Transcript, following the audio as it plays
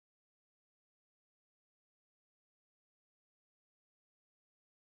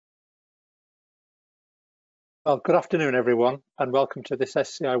Well, good afternoon, everyone, and welcome to this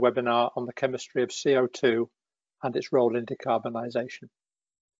SCI webinar on the chemistry of CO2 and its role in decarbonisation.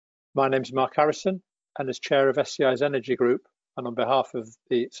 My name is Mark Harrison, and as chair of SCI's Energy Group, and on behalf of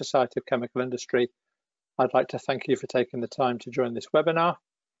the Society of Chemical Industry, I'd like to thank you for taking the time to join this webinar,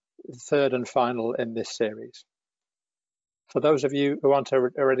 the third and final in this series. For those of you who aren't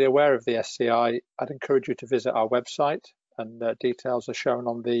already aware of the SCI, I'd encourage you to visit our website, and details are shown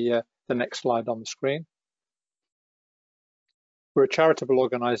on the next slide on the screen. We're a charitable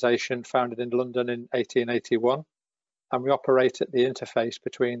organisation founded in London in 1881, and we operate at the interface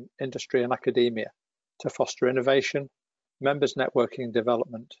between industry and academia to foster innovation, members networking and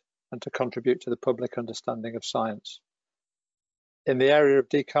development, and to contribute to the public understanding of science. In the area of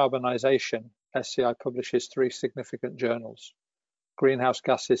decarbonisation, SCI publishes 3 significant journals: Greenhouse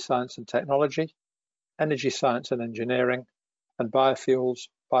Gases Science and Technology, Energy Science and Engineering, and Biofuels,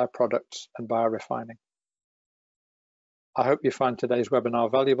 Bioproducts and Biorefining. I hope you find today's webinar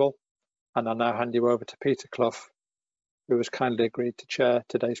valuable, and I'll now hand you over to Peter Clough, who has kindly agreed to chair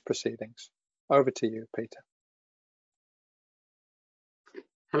today's proceedings. Over to you, Peter.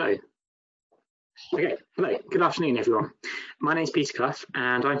 Hello. Hello. Good afternoon, everyone. My name is Peter Clough,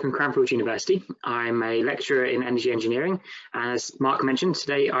 and I'm from Cranfield University. I'm a lecturer in energy engineering. As Mark mentioned,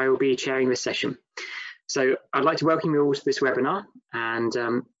 today I will be chairing this session. So I'd like to welcome you all to this webinar, and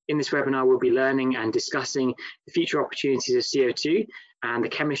in this webinar we'll be learning and discussing the future opportunities of CO2 and the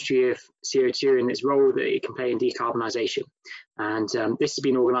chemistry of CO2 and its role that it can play in decarbonisation. And this has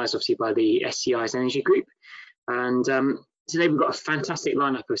been organised obviously by the SCI's Energy Group, and today we've got a fantastic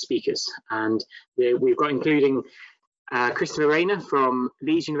lineup of speakers, and we've got including Christopher Rayner from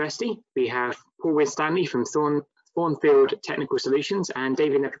Leeds University, we have Paul Winstanley from Thornfield Technical Solutions, and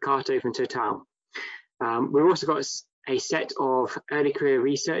David Nepocato from Total. We've also got a set of early career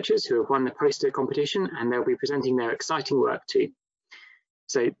researchers who have won the poster competition, and they'll be presenting their exciting work too.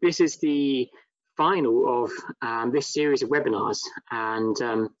 So this is the final of this series of webinars,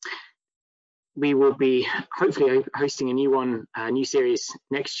 and we will be hopefully hosting a new series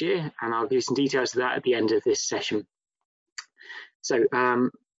next year, and I'll give you some details of that at the end of this session. So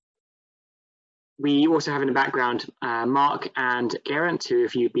we also have in the background Mark and Geraint, who,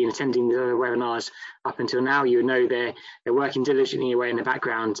 if you've been attending the other webinars up until now, you know they're working diligently away in the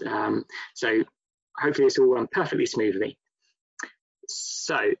background. So hopefully this will run perfectly smoothly.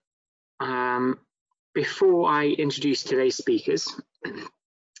 So before I introduce today's speakers,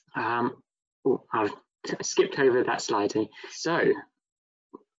 oh, I've skipped over that slide. So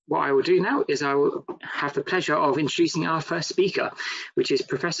what I will do now is I will have the pleasure of introducing our first speaker, which is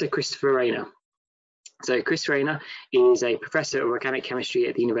Professor Christopher Rayner. So Chris Rayner is a professor of organic chemistry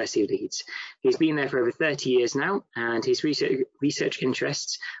at the University of Leeds. He's been there for over 30 years now, and his research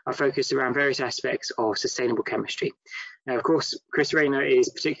interests are focused around various aspects of sustainable chemistry. Now, of course, Chris Rayner is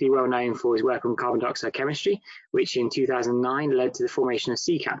particularly well known for his work on carbon dioxide chemistry, which in 2009 led to the formation of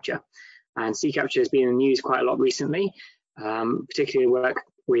sea capture. And sea capture has been in the news quite a lot recently, particularly work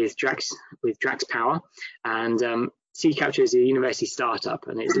with Drax Power. And sea capture is a university startup,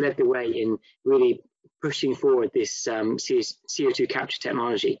 and it's led the way in really pushing forward this CO2 capture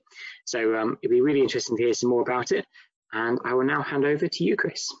technology. So it'd be really interesting to hear some more about it. And I will now hand over to you,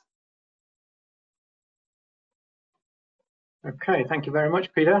 Chris. Okay, thank you very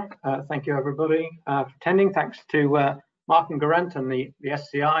much, Peter. Thank you, everybody, for attending. Thanks to Mark and Geraint and the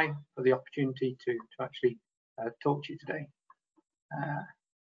SCI for the opportunity to actually talk to you today.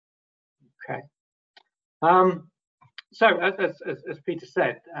 Okay. So, as Peter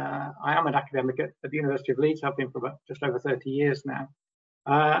said, I am an academic at the University of Leeds. I've been for about just over 30 years now.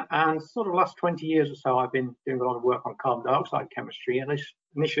 And sort of the last 20 years or so, I've been doing a lot of work on carbon dioxide chemistry. And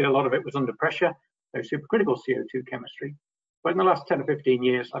initially, a lot of it was under pressure, so supercritical CO2 chemistry. But in the last 10 or 15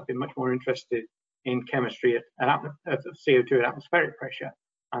 years, I've been much more interested in chemistry at CO2 at atmospheric pressure.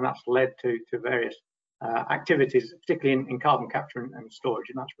 And that's led to various activities, particularly in carbon capture and storage.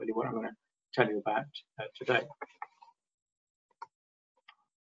 And that's really what I'm going to tell you about today.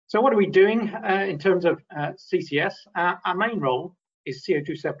 So what are we doing in terms of CCS? Our main role is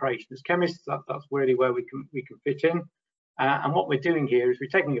CO2 separation. As chemists, that's really where we can fit in. And what we're doing here is we're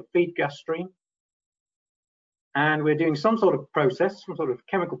taking a feed gas stream, and we're doing some sort of process, some sort of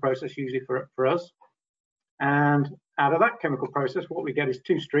chemical process usually for us. And out of that chemical process, what we get is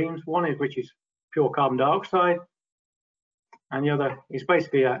 2 streams. One is which is pure carbon dioxide, and the other is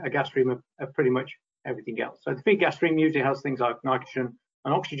basically a gas stream of pretty much everything else. So the feed gas stream usually has things like nitrogen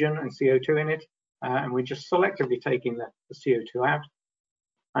and oxygen and CO2 in it, and we're just selectively taking the CO2 out.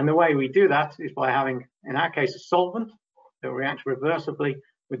 And the way we do that is by having, in our case, a solvent that reacts reversibly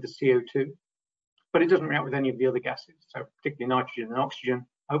with the CO2. but it doesn't react with any of the other gases. So particularly nitrogen and oxygen,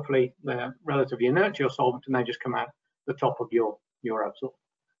 hopefully they're relatively inert to your solvent and they just come out the top of your absorber.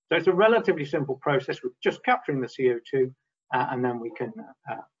 So it's a relatively simple process with just capturing the CO2 and then we can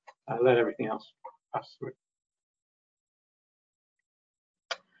let everything else pass through.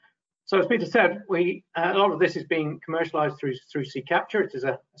 So as Peter said, a lot of this is being commercialized through Sea Capture. It is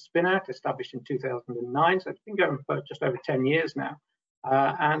a spin-out established in 2009, so it's been going for just over 10 years now.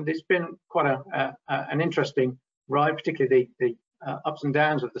 And it's been quite an interesting ride, particularly the ups and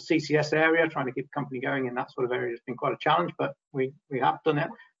downs of the CCS area. Trying to keep the company going in that sort of area has been quite a challenge, but we have done it,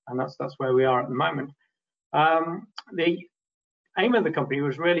 and that's where we are at the moment. The aim of the company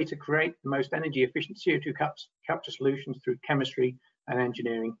was really to create the most energy efficient CO2 capture solutions through chemistry and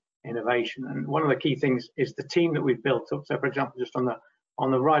engineering innovation. And one of the key things is the team that we've built up. So for example, just on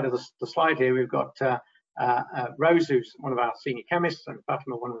the right of the slide here, we've got Rose, who's one of our senior chemists, and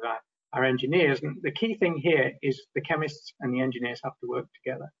Fatima, one of our engineers. And the key thing here is the chemists and the engineers have to work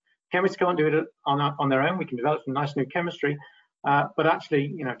together. Chemists can't do it on their own. We can develop some nice new chemistry, but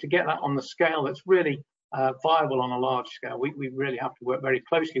actually, to get that on the scale that's really viable on a large scale, we really have to work very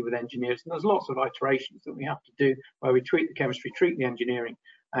closely with engineers. And there's lots of iterations that we have to do where we treat the chemistry, treat the engineering.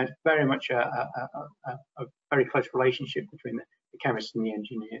 And it's very much a very close relationship between the chemists and the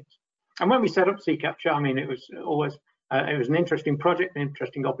engineers. And when we set up Sea Capture, I mean, it was always it was an interesting project, an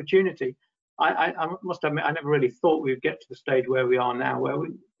interesting opportunity. I must admit, I never really thought we would get to the stage where we are now, where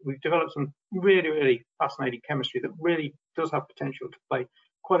we've developed some really, really fascinating chemistry that really does have potential to play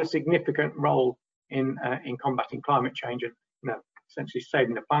quite a significant role in combating climate change and essentially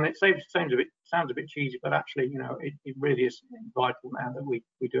saving the planet. Sounds a bit cheesy, but actually, it really is vital now that we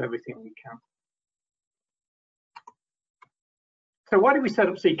do everything we can. So why did we set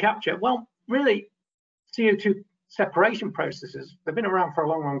up Sea Capture? Well, really, CO2 separation processes, they've been around for a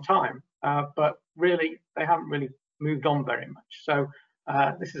long, long time, but really, they haven't really moved on very much. So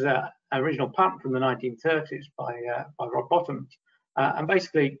this is an original patent from the 1930s by Rod Bottoms. And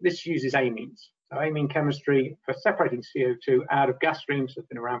basically, this uses amines. So amine chemistry for separating CO2 out of gas streams has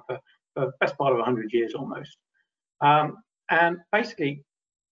been around for the best part of 100 years almost. And basically,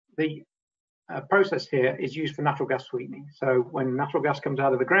 the process here is used for natural gas sweetening. So when natural gas comes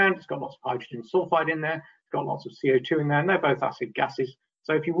out of the ground, it's got lots of hydrogen sulfide in there, it's got lots of CO2 in there, and they're both acid gases.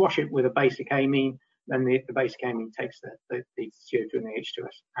 So if you wash it with a basic amine, then the basic amine takes the CO2 and the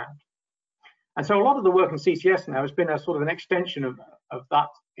H2S out. And so a lot of the work in CCS now has been a sort of an extension of that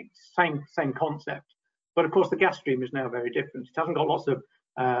same concept. But of course, the gas stream is now very different. It hasn't got lots of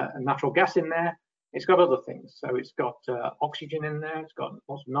natural gas in there. It's got other things. So it's got oxygen in there. It's got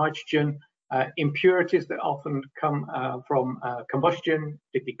lots of nitrogen, impurities that often come from combustion,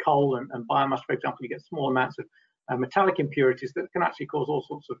 particularly coal and biomass, for example. You get small amounts of metallic impurities that can actually cause all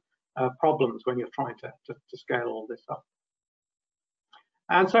sorts of problems when you're trying to scale all this up.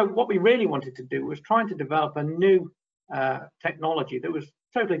 And so what we really wanted to do was trying to develop a new technology that was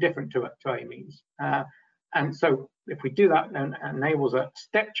totally different to amines. And so if we do that, then it enables a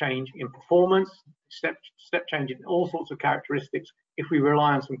step change in performance, step change in all sorts of characteristics if we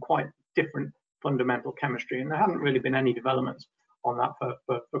rely on some quite different fundamental chemistry. And there haven't really been any developments on that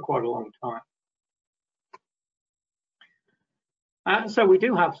for quite a long time. And so we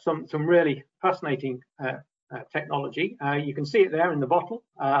do have some really fascinating technology. You can see it there in the bottle.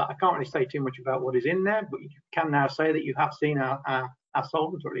 I can't really say too much about what is in there, but you can now say that you have seen our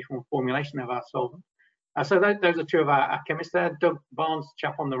solvent, or at least one formulation of our solvent. So those are two of our chemists there. Doug Barnes, the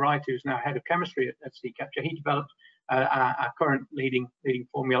chap on the right, who's now head of chemistry at Sea Capture, he developed our current leading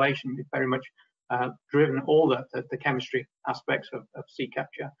formulation. We've very much driven all the chemistry aspects of Sea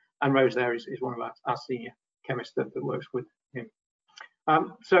Capture. And Rose there is one of our senior chemists that works with him.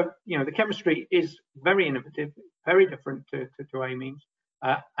 So, the chemistry is very innovative, very different to amines,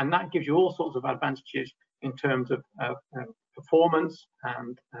 and that gives you all sorts of advantages in terms of performance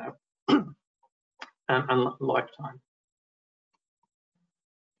and lifetime.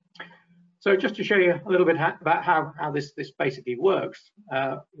 So just to show you a little bit about how this basically works,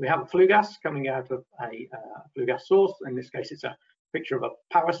 we have a flue gas coming out of a flue gas source. In this case, it's a picture of a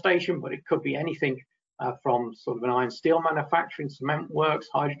power station, but it could be anything from sort of an iron steel manufacturing, cement works,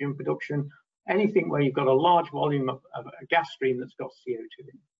 hydrogen production, anything where you've got a large volume of a gas stream that's got CO2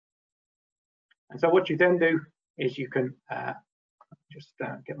 in. And so what you then do is you can just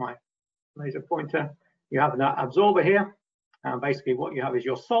get my laser pointer. You have an absorber here, and basically what you have is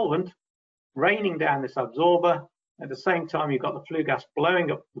your solvent raining down this absorber. At the same time, you've got the flue gas blowing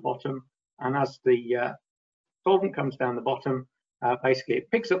up the bottom, and as the solvent comes down the bottom, basically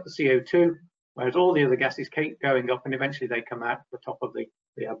it picks up the CO2, whereas all the other gases keep going up, and eventually they come out the top of the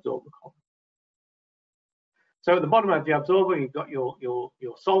absorber column. So at the bottom of the absorber, you've got your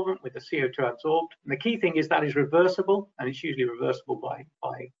solvent with the CO2 absorbed. And the key thing is that is reversible, and it's usually reversible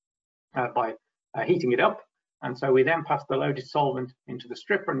by heating it up. And so we then pass the loaded solvent into the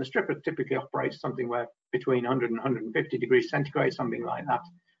stripper, and the stripper typically operates something where between 100 and 150 degrees centigrade, something like that.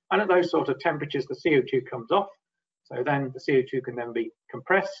 And at those sort of temperatures, the CO2 comes off. So then the CO2 can then be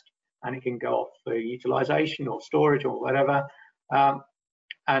compressed, and it can go off for utilization or storage or whatever.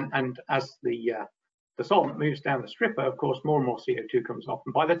 And as the solvent moves down the stripper, of course, more and more CO2 comes off.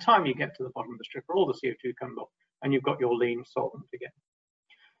 And by the time you get to the bottom of the stripper, all the CO2 comes off, and you've got your lean solvent again.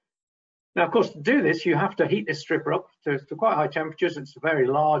 Now, of course, to do this, you have to heat this stripper up to quite high temperatures. It's a very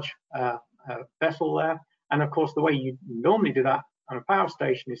large vessel there. And of course, the way you normally do that on a power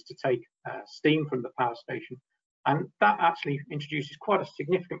station is to take steam from the power station. And that actually introduces quite a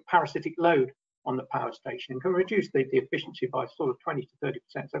significant parasitic load on the power station and can reduce the efficiency by sort of 20 to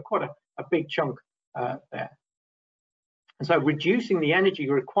 30%. So quite a big chunk there. And so reducing the energy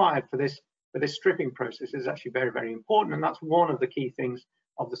required for this stripping process is actually very, very important. And that's one of the key things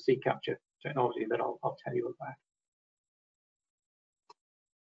of the sea capture technology that I'll tell you about.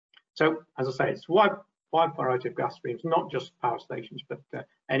 So, as I say, it's a wide variety of gas streams, not just power stations, but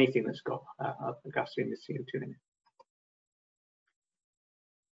anything that's got a gas stream with CO2 in it.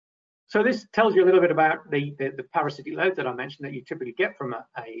 So this tells you a little bit about the parasitic load that I mentioned that you typically get from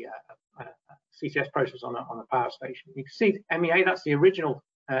a CCS process on a power station. You can see MEA, that's the original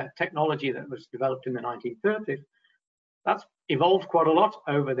technology that was developed in the 1930s. That's evolved quite a lot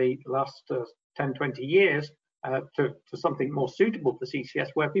over the last 10, 20 years to something more suitable for CCS,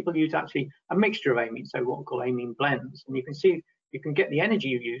 where people use actually a mixture of amines, so what we call amine blends. And you can see you can get the energy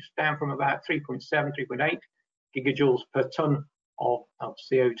you use down from about 3.7, 3.8 gigajoules per ton of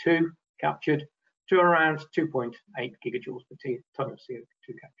CO2 captured to around 2.8 gigajoules per ton of CO2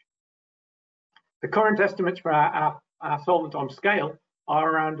 captured. The current estimates for our solvent on scale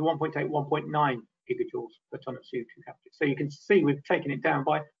are around 1.8, 1.9 gigajoules per ton of CO2 captured. So you can see we've taken it down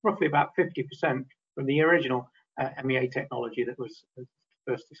by roughly about 50% from the original MEA technology that was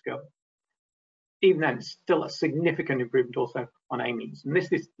first discovered. Even then, it's still a significant improvement also on amines. And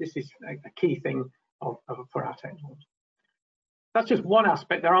this is a key thing for our technology. That's just one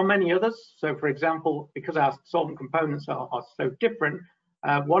aspect. There are many others. So, for example, because our solvent components are so different,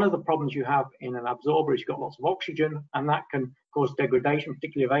 one of the problems you have in an absorber is you've got lots of oxygen, and that can cause degradation,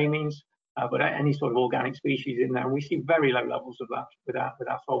 particularly of amines, but any sort of organic species in there. And we see very low levels of that with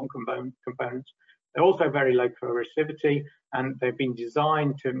our solvent components. They're also very low corrosivity, and they've been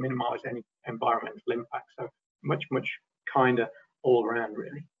designed to minimize any environmental impact. So much kinder all around,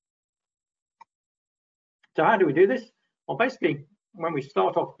 really. So how do we do this? Well, basically, when we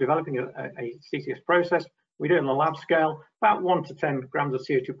start off developing a CCS process, we do it on a lab scale, about 1 to 10 grams of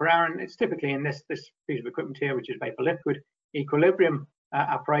CO2 per hour. And it's typically in this piece of equipment here, which is vapor liquid equilibrium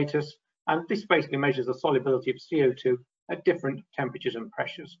apparatus. And this basically measures the solubility of CO2 at different temperatures and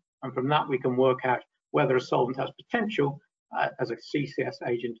pressures. And from that, we can work out whether a solvent has potential as a CCS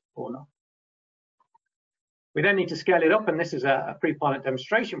agent or not. We then need to scale it up, and this is a pre-pilot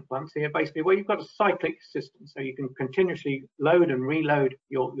demonstration plant here, basically where you've got a cyclic system, so you can continuously load and reload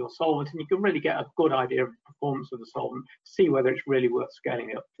your solvent, and you can really get a good idea of the performance of the solvent, see whether it's really worth scaling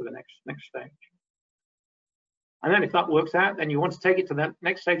it up to the next stage. And then if that works out, then you want to take it to the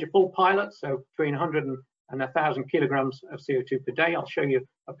next stage of full pilot, so between 100 and 1,000 kilograms of CO2 per day. I'll show you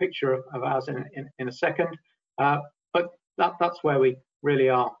a picture of ours in a second, but that's where we really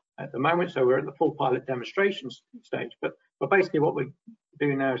are at the moment. So we're at the full pilot demonstration stage, but basically what we're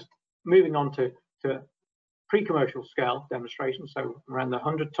doing now is moving on to pre-commercial scale demonstration, so around the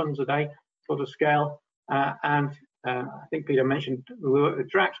 100 tons a day sort of scale. And I think Peter mentioned we work with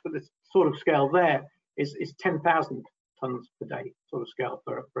Drax, but the sort of scale there is 10,000 tons per day sort of scale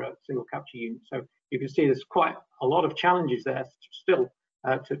for a single capture unit. So you can see there's quite a lot of challenges there still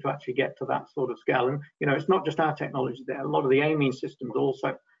to actually get to that sort of scale. And it's not just our technology there. A lot of the amine systems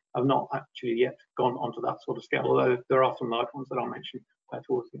also have not actually yet gone onto that sort of scale, although there are some large ones that I'll mention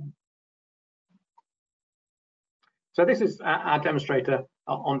towards the end. So this is our demonstrator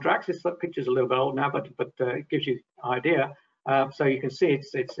on Drax. This picture's a little bit old now, but it gives you an idea. So you can see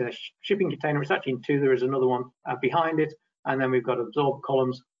it's a shipping container. It's actually in two. There is another one behind it, and then we've got absorb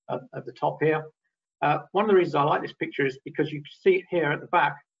columns at the top here. One of the reasons I like this picture is because you can see it here at the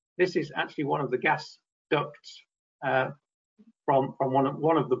back. This is actually one of the gas ducts from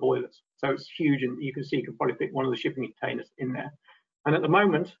one of the boilers. So it's huge, and you can see you can probably fit one of the shipping containers in there. And at the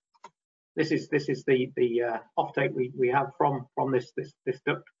moment, this is the offtake we have from this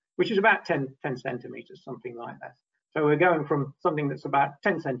duct, which is about 10 centimeters, something like that. So we're going from something that's about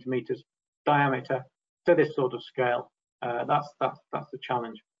 10 centimeters diameter to this sort of scale. That's the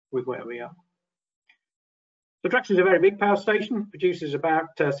challenge with where we are. So Drax is a very big power station, produces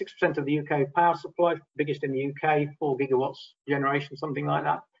about 6% of the UK power supply, biggest in the UK, 4 gigawatts generation, something like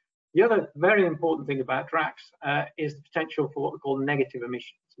that. The other very important thing about Drax is the potential for what we call negative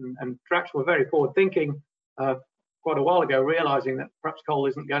emissions. And Drax were very forward thinking quite a while ago, realizing that perhaps coal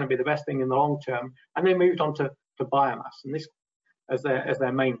isn't going to be the best thing in the long term. And they moved on to biomass, and this as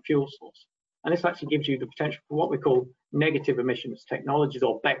their main fuel source. And this actually gives you the potential for what we call negative emissions technologies,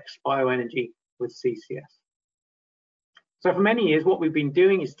 or BECCS, bioenergy with CCS. So for many years, what we've been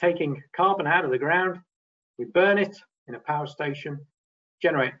doing is taking carbon out of the ground, we burn it in a power station,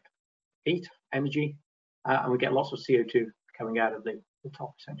 generate heat, energy, and we get lots of CO2 coming out of the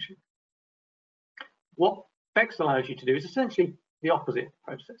top, essentially. What BECCS allows you to do is essentially the opposite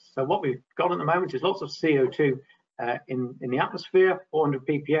process. So what we've got at the moment is lots of CO2 in the atmosphere, 400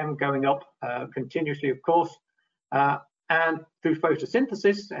 ppm going up continuously, of course, and through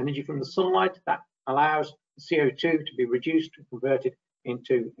photosynthesis, energy from the sunlight, that allows CO2 to be reduced and converted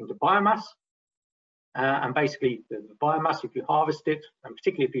into biomass. And basically, the biomass, if you harvest it, and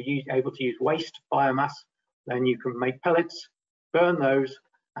particularly if you're able to use waste biomass, then you can make pellets, burn those,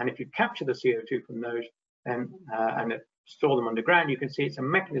 and if you capture the CO2 from those, then and store them underground, you can see it's a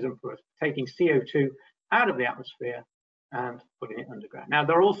mechanism for taking CO2 out of the atmosphere and putting it underground. Now,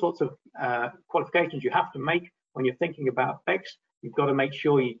 there are all sorts of qualifications you have to make when you're thinking about BECCS. You've got to make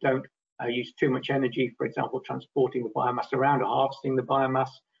sure you don't use too much energy, for example, transporting the biomass around or harvesting the biomass,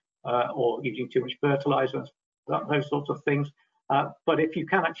 or using too much fertilizers, those sorts of things. But if you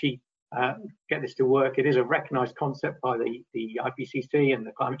can actually get this to work, it is a recognized concept by the IPCC and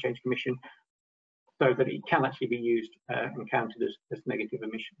the Climate Change Commission, so that it can actually be used and counted as negative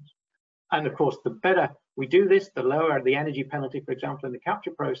emissions. And of course, the better we do this, the lower the energy penalty, for example, in the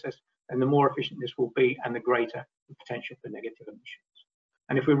capture process, and the more efficient this will be, and the greater the potential for negative emissions.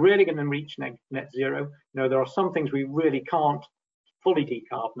 And if we're really going to reach net zero, there are some things we really can't fully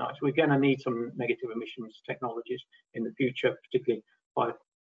decarbonize. We're going to need some negative emissions technologies in the future, particularly by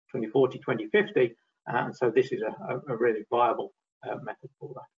 2040, 2050. And so this is a really viable method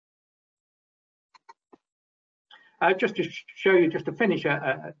for that. Just to show you, just to finish,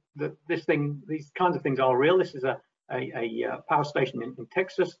 these kinds of things are real. This is a power station in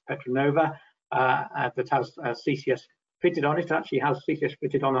Texas, Petronova, that has CCS fitted on it. It actually has CCS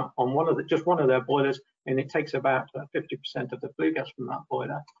fitted on just one of their boilers, and it takes about 50% of the flue gas from that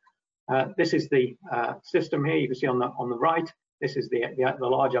boiler. This is the system here. You can see on the right. This is the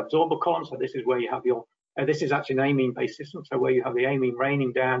large absorber column. So this is where you have your. This is actually an amine-based system. So where you have the amine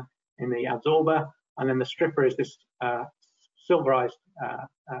raining down in the absorber. And then the stripper is this silverized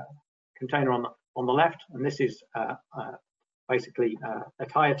container on the left, and this is basically at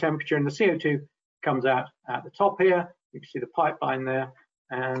higher temperature, and the CO2 comes out at the top here. You can see the pipeline there,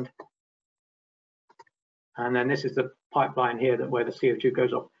 and then this is the pipeline here where the CO2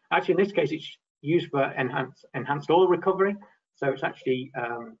 goes off. Actually, in this case, it's used for enhanced oil recovery, so it's actually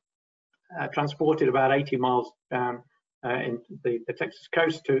transported about 80 miles down in the Texas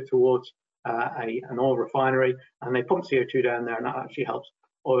coast towards an oil refinery, and they pump CO2 down there, and that actually helps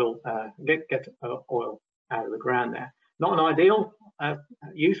oil get oil out of the ground there. Not an ideal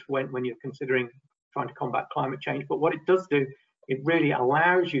use when you're considering trying to combat climate change, but what it does do, it really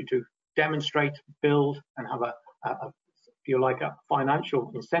allows you to demonstrate, build, and have if you like, a financial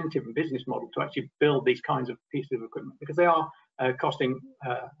incentive and business model to actually build these kinds of pieces of equipment, because they are costing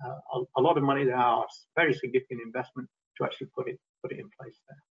a lot of money. They are a very significant investment to actually put it in place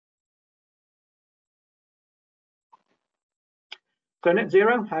there. So net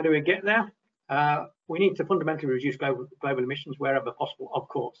zero, how do we get there? We need to fundamentally reduce global emissions wherever possible, of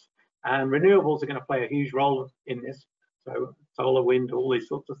course. And renewables are going to play a huge role in this. So solar, wind, all these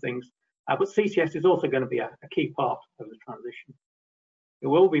sorts of things. But CCS is also going to be a key part of the transition. It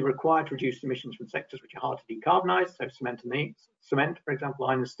will be required to reduce emissions from sectors which are hard to decarbonize, so cement, for example,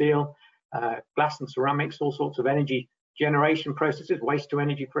 iron and steel, glass and ceramics, all sorts of energy generation processes, waste to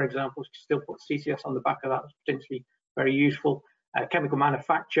energy, for example, still put CCS on the back of that, is potentially very useful. Chemical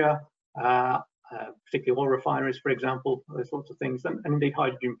manufacture, particularly oil refineries, for example, those sorts of things, and indeed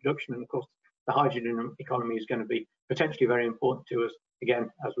hydrogen production. And of course, the hydrogen economy is going to be potentially very important to us, again,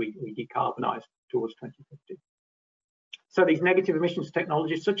 as we decarbonize towards 2050. So these negative emissions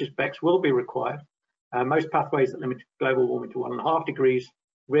technologies, such as BECCS, will be required. Most pathways that limit global warming to 1.5 degrees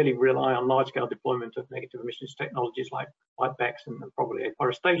really rely on large-scale deployment of negative emissions technologies like BECCS and probably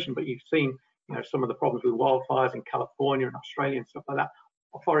afforestation. But you've seen, some of the problems with wildfires in California and Australia and stuff like that.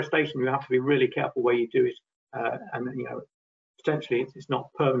 Afforestation, you have to be really careful where you do it, and potentially it's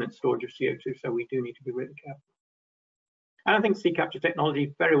not permanent storage of CO2, so we do need to be really careful. And I think sea capture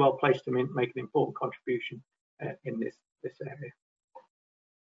technology very well placed to make an important contribution in this area.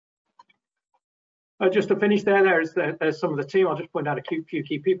 Just to finish there's some of the team. I'll just point out a few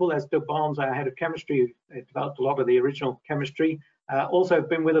key people. There's Doug Barnes, our head of chemistry, who developed a lot of the original chemistry. Also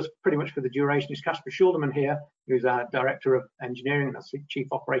been with us pretty much for the duration is Casper Schulderman here, who's our director of engineering. That's the chief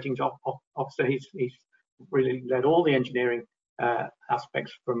operating officer. He's really led all the engineering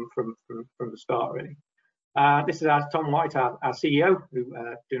aspects from the start, really. This is our Tom White, our CEO, who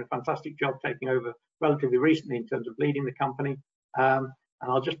doing a fantastic job taking over relatively recently in terms of leading the company. And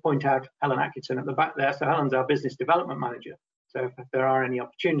I'll just point out Helen Atkinson at the back there. So Helen's our business development manager. So if there are any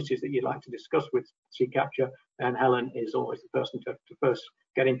opportunities that you'd like to discuss with Sea Capture, then Helen is always the person to first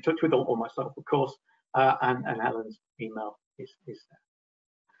get in touch with, or myself, of course. And Helen's email is there.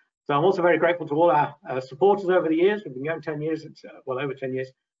 So I'm also very grateful to all our supporters over the years. We've been going 10 years, well over 10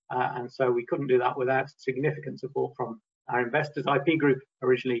 years. And so we couldn't do that without significant support from our investors. IP Group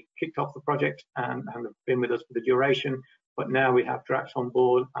originally kicked off the project and have been with us for the duration. But now we have Drax on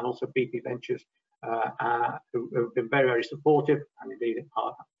board, and also BP Ventures, who have been very, very supportive, and indeed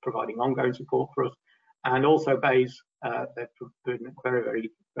are providing ongoing support for us. And also Bayes, they've been very, very,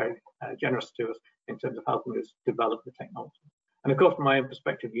 very generous to us in terms of helping us develop the technology. And of course, from my own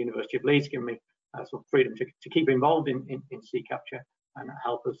perspective, the University of Leeds given me some freedom to keep involved in sea capture and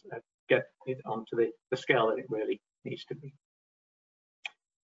help us get it onto the scale that it really needs to be.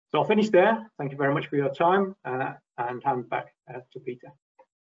 So I'll finish there. Thank you very much for your time, and hand back to Peter.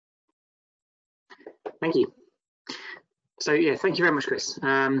 Thank you. So yeah, thank you very much, Chris.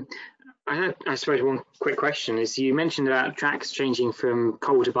 I suppose one quick question is, you mentioned about Drax changing from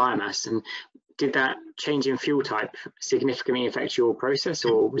coal to biomass, and did that change in fuel type significantly affect your process,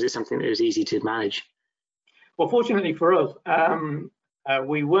 or was it something that was easy to manage? Well, fortunately for us,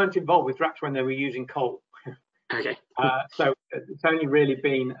 we weren't involved with Drax when they were using coal. Okay. So it's only really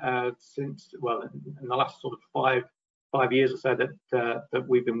been since, well, in the last sort of five years or so that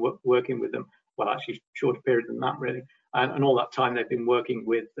we've been working with them. Well, actually, shorter period than that, really. And all that time they've been working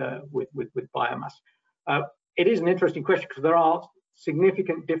with biomass. It is an interesting question because there are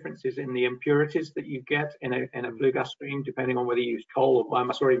significant differences in the impurities that you get in a flue gas stream, depending on whether you use coal or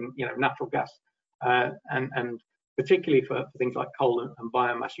biomass, or even natural gas. And particularly for things like coal and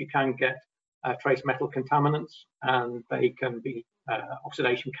biomass, you can get trace metal contaminants, and they can be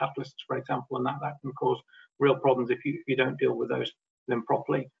oxidation catalysts, for example, and that can cause real problems if you don't deal with them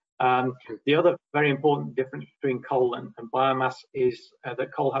properly. The other very important difference between coal and biomass is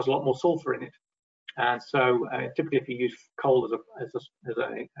that coal has a lot more sulfur in it, and so typically if you use coal as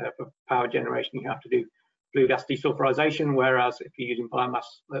a power generation, you have to do flue gas desulfurization, whereas if you're using biomass,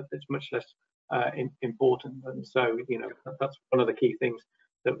 it's much less important. And so that's one of the key things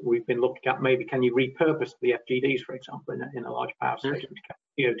that we've been looking at. Maybe can you repurpose the FGDs, for example, in a large power station to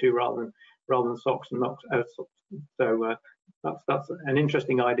capture CO2 rather than SOx and NOx. So that's an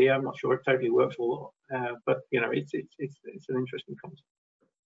interesting idea. I'm not sure it totally works well, but it's an interesting concept.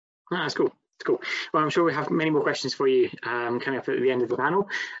 Oh, that's cool. It's cool. Well, I'm sure we have many more questions for you coming up at the end of the panel.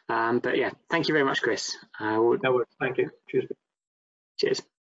 But yeah, thank you very much, Chris. No worries. Thank you. Cheers. Cheers.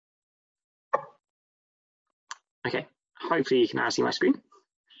 Okay. Hopefully you can now see my screen.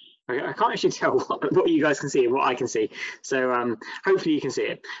 I can't actually tell what you guys can see and what I can see, so hopefully you can see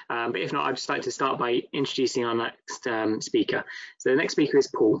it. But if not, I'd just like to start by introducing our next speaker. So the next speaker is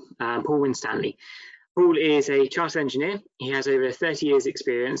Paul Winstanley. Paul is a chartered engineer. He has over 30 years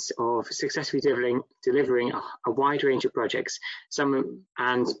experience of successfully delivering a wide range of projects.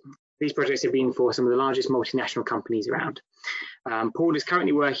 And these projects have been for some of the largest multinational companies around. Paul is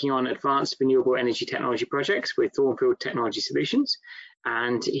currently working on advanced renewable energy technology projects with Thornfield Technology Solutions,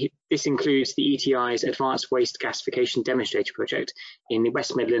 and this includes the ETI's Advanced Waste Gasification Demonstrator project in the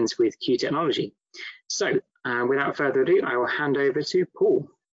West Midlands with Q Technology. So without further ado, I will hand over to Paul.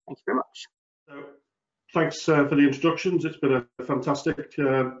 Thank you very much. So, thanks for the introductions. It's been a fantastic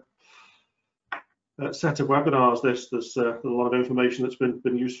set of webinars. There's a lot of information that's been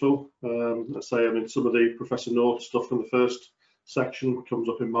useful. Let's say, I mean, some of the Professor North stuff from the first section comes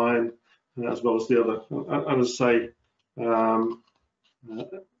up in mine, as well as the other. And as I say,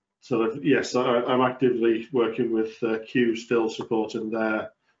 sort of, yes, I'm actively working with Q, still supporting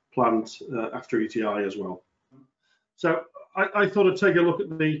their plant after ETI as well. So I thought I'd take a look at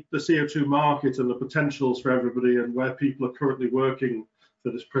the CO2 market and the potentials for everybody, and where people are currently working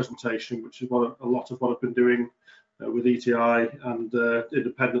for this presentation, which is a lot of what I've been doing with ETI and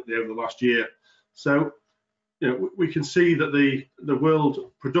independently over the last year. So we can see that the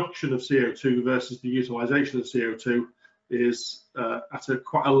world production of CO2 versus the utilization of CO2 is at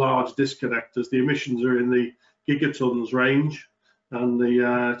quite a large disconnect, as the emissions are in the gigatons range, and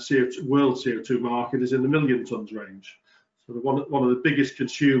the world CO2 market is in the million tons range. So one of the biggest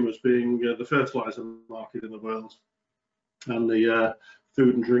consumers being the fertilizer market in the world, and the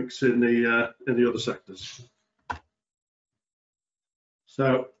food and drinks in the other sectors.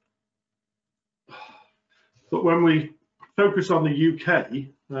 So, but when we focus on the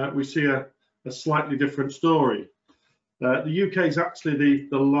UK, we see a slightly different story. The UK is actually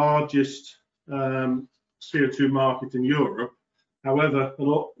the largest CO2 market in Europe. However,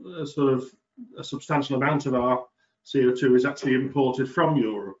 a substantial amount of our CO2 is actually imported from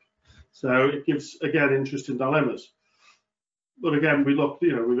Europe. So it gives, again, interesting dilemmas. But again, we've got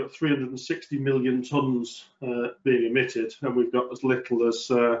 360 million tonnes being emitted, and we've got as little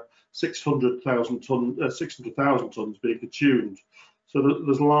as 600,000 tonnes being consumed. So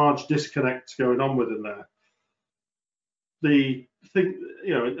there's large disconnects going on within there. The thing,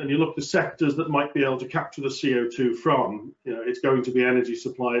 and you look at the sectors that might be able to capture the CO2 from, it's going to be energy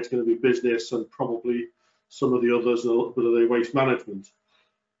supply, it's going to be business, and probably some of the others, a little bit of the waste management.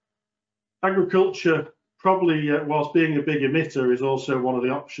 Agriculture, probably, whilst being a big emitter, is also one of the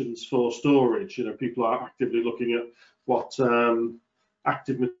options for storage. People are actively looking at what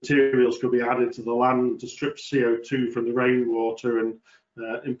active materials could be added to the land to strip CO2 from the rainwater and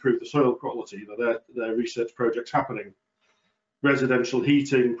improve the soil quality. There are research projects happening. Residential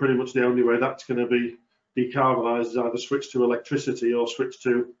heating, pretty much the only way that's going to be decarbonised is either switch to electricity or switch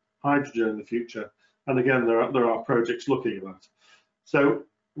to hydrogen in the future. And again, there are projects looking at that. So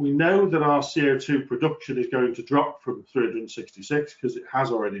we know that our CO2 production is going to drop from 366, because it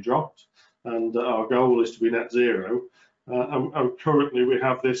has already dropped, and our goal is to be net zero. And currently we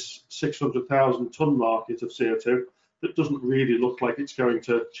have this 600,000 tonne market of CO2 that doesn't really look like it's going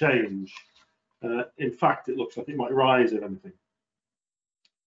to change. In fact, it looks like it might rise, if anything.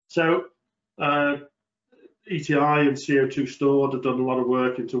 So ETI and CO2 Stored have done a lot of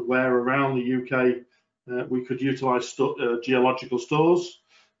work into where around the UK we could utilise geological stores,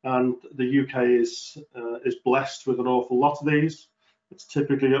 and the UK is blessed with an awful lot of these. It's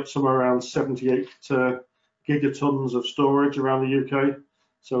typically up somewhere around 78 gigatons of storage around the UK.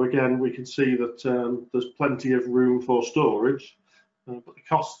 So again, we can see that there's plenty of room for storage, but the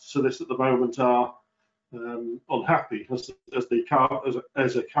costs of this at the moment are unhappy. As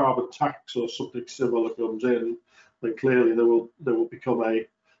a carbon tax or something similar comes in, then clearly there will become a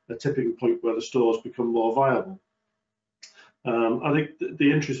tipping point where the stores become more viable. I think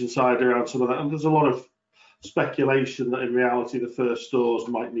the interesting side around some of that, and there's a lot of speculation that in reality the first stores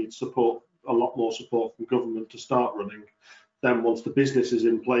might need support, a lot more support from government to start running. Then once the business is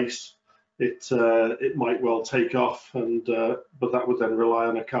in place, it might well take off, and but that would then rely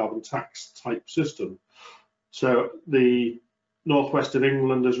on a carbon tax type system. So the northwest of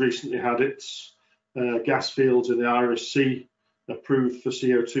England has recently had its gas fields in the Irish Sea approved for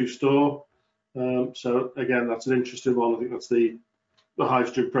CO2 store. So again, that's an interesting one. I think that's the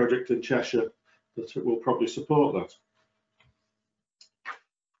hydrogen project in Cheshire that will probably support that.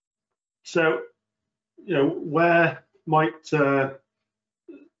 So, where might this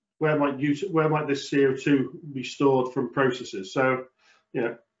CO2 be stored from processes? So,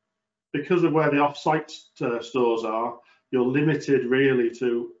 because of where the off-site stores are, you're limited really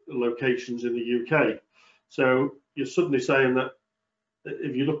to locations in the UK. So you're suddenly saying that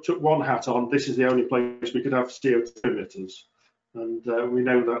if you looked at one hat on, this is the only place we could have CO2 emitters. And we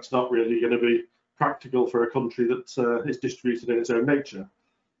know that's not really going to be practical for a country that is distributed in its own nature.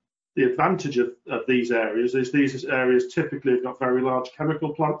 The advantage of these areas is these areas typically have got very large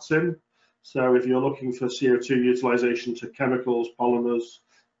chemical plants in. So if you're looking for CO2 utilisation to chemicals, polymers,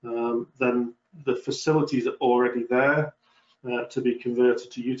 then the facilities are already there to be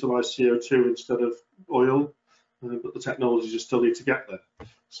converted to utilise CO2 instead of oil, but the technologies just still need to get there.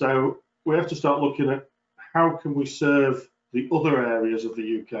 So we have to start looking at how can we serve the other areas of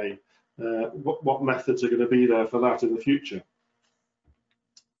the UK, what methods are going to be there for that in the future.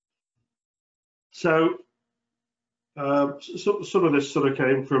 So some of this sort of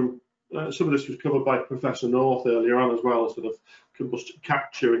came from, some of this was covered by Professor North earlier on as well, sort of combustion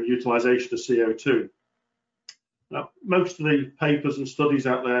capture and utilisation of CO2. Now, most of the papers and studies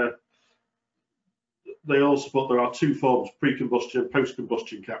out there, they all support there are two forms, pre-combustion and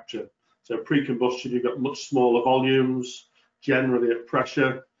post-combustion capture. So pre-combustion, you've got much smaller volumes, generally at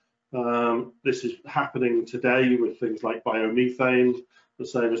pressure. This is happening today with things like biomethane, the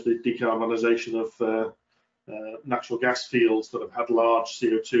same as the decarbonisation of natural gas fields that have had large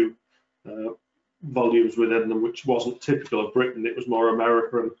CO2 volumes within them, which wasn't typical of Britain. It was more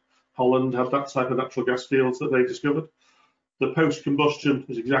America and Holland had that type of natural gas fields that they discovered. the post-combustion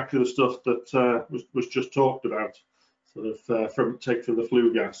is exactly the stuff that was just talked about, sort of from the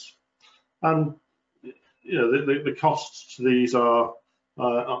flue gas. And you know, the costs to these are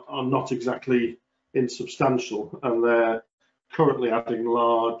not exactly insubstantial, and they're currently adding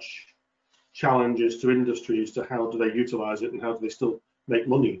large challenges to industries to how do they utilise it and how do they still make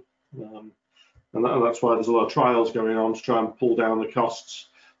money. And that's why there's a lot of trials going on to try and pull down the costs.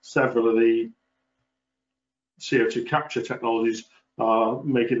 Several of the CO2 capture technologies are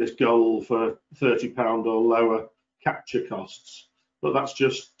making this goal for £30 or lower capture costs, but that's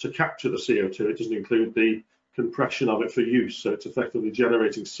just to capture the CO2. It doesn't include the compression of it for use, so it's effectively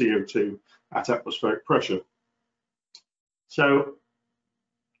generating CO2 at atmospheric pressure. So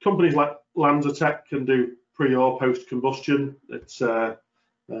companies like LanzaTech can do pre or post combustion. It's a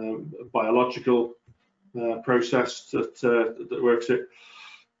biological process that works it.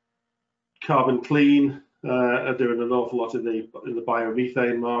 Carbon Clean are doing an awful lot in the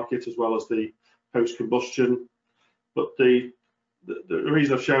biomethane market as well as the post combustion. But the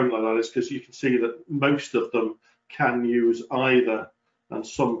reason I've shown like that is because you can see that most of them can use either, and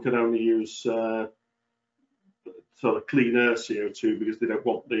some can only use sort of clean air CO2 because they don't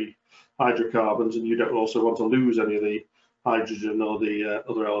want the hydrocarbons, and you don't also want to lose any of the hydrogen or the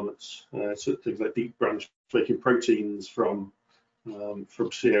other elements. So things like deep branch making proteins from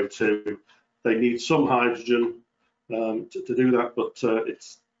CO2. They need some hydrogen to do that, but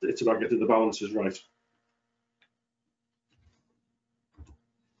it's about getting the balances right.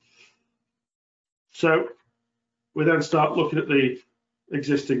 So we then start looking at the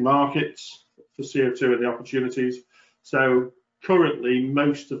existing markets for CO2 and the opportunities. So currently,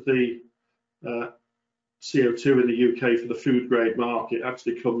 most of the CO2 in the UK for the food grade market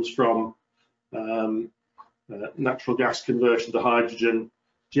actually comes from natural gas conversion to hydrogen,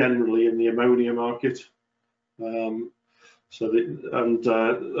 generally in the ammonia market. And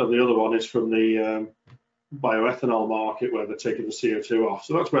the other one is from the bioethanol market, where they're taking the CO2 off.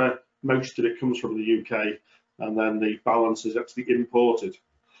 So that's where most of it comes from the UK, and then the balance is actually imported.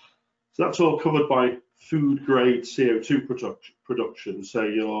 So that's all covered by food grade CO2 production. So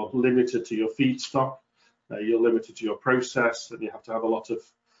you're limited to your feedstock, you're limited to your process, and you have to have a lot of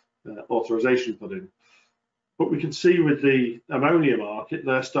authorization put in. But we can see with the ammonia market,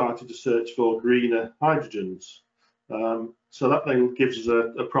 they're starting to search for greener hydrogens. So that then gives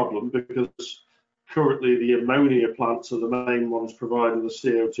us a problem, because currently the ammonia plants are the main ones providing the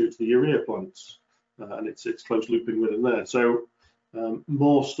CO2 to the urea plants, and it's close looping within there. So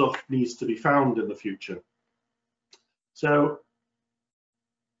more stuff needs to be found in the future. So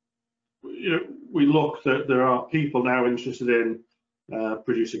we look that there are people now interested in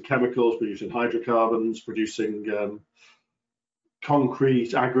producing chemicals, producing hydrocarbons, producing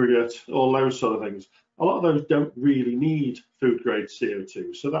concrete, aggregate, all those sort of things. A lot of those don't really need food grade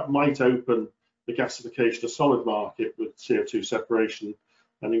CO2, so that might open the gasification of solid market with CO2 separation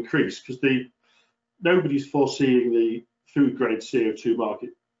and increase, because nobody's foreseeing the food grade CO2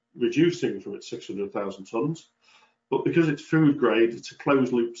 market reducing from its 600,000 tonnes. But because it's food grade, it's a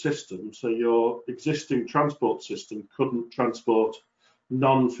closed loop system, so your existing transport system couldn't transport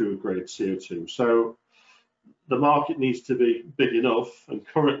non-food grade CO2. So the market needs to be big enough, and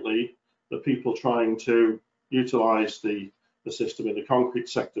currently the people trying to utilise the system in the concrete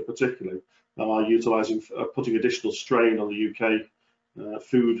sector particularly are putting additional strain on the UK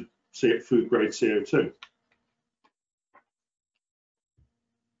food grade CO2.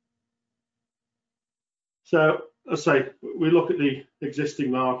 So as I say, we look at the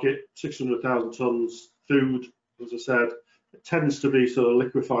existing market, 600,000 tonnes food, as I said, it tends to be sort of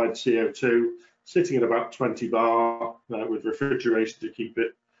liquefied CO2, sitting at about 20 bar with refrigeration to keep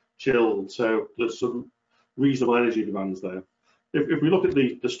it chilled. So there's some reasonable energy demands there. If we look at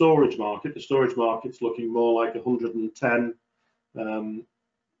the storage market's looking more like 110,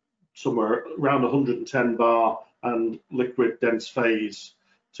 somewhere around 110 bar and liquid dense phase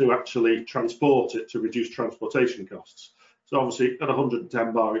to actually transport it, to reduce transportation costs. So obviously at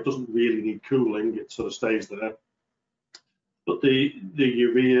 110 bar, it doesn't really need cooling, it sort of stays there. But the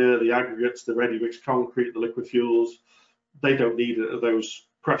urea, the aggregates, the ready mixed concrete, the liquid fuels, they don't need it at those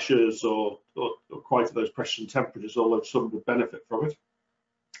pressures or quite at those pressures and temperatures, although some would benefit from it.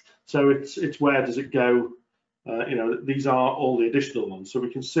 So it's where does it go? These are all the additional ones. So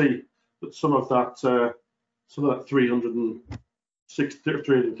we can see that some of that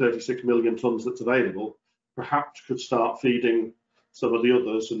 336 million tonnes that's available perhaps could start feeding some of the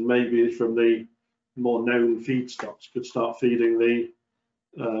others, and maybe from the more known feedstocks could start feeding the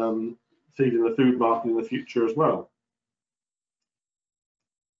food market in the future as well.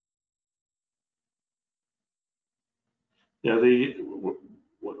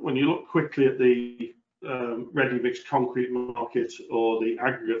 when you look quickly at the ready-mix concrete market or the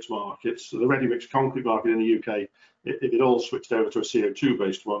aggregates market, so the ready-mix concrete market in the UK, if it all switched over to a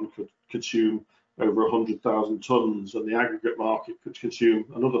CO2-based one, could consume over 100,000 tonnes, and the aggregate market could consume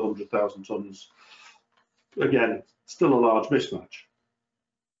another 100,000 tonnes. Again, still a large mismatch.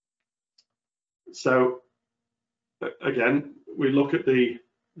 So again, we look at the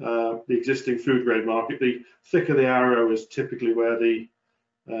existing food grade market. The thicker the arrow is typically where the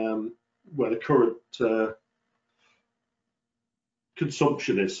current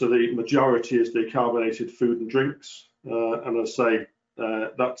consumption is. So the majority is decarbonated food and drinks, and as I say,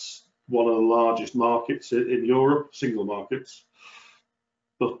 that's one of the largest markets in Europe, single markets.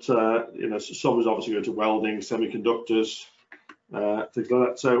 But you know, some is obviously going to welding, semiconductors, things like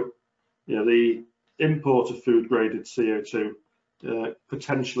that. So you know, the import of food graded CO2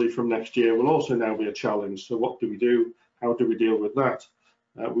 potentially from next year will also now be a challenge. So what do we do? How do we deal with that?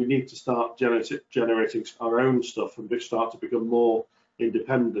 We need to start generating our own stuff and start to become more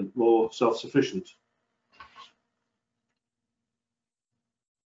independent, more self-sufficient.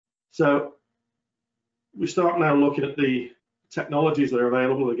 So we start now looking at the technologies that are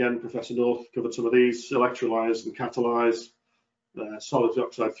available. Again, Professor North covered some of these: electrolyse and catalyse, solid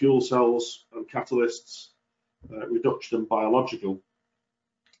oxide fuel cells and catalysts, reduction and biological.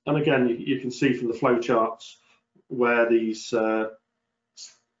 And again, you can see from the flow charts where these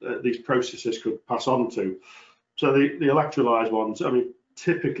processes could pass on to. So the electrolyse ones, I mean,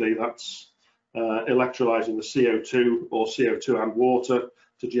 typically that's electrolysing the CO2 or CO2 and water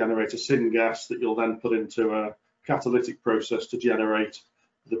to generate a syngas that you'll then put into a catalytic process to generate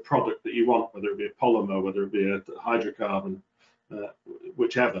the product that you want, whether it be a polymer, whether it be a hydrocarbon,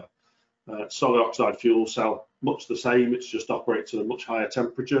 whichever. Solid oxide fuel cell, much the same, it just operates at a much higher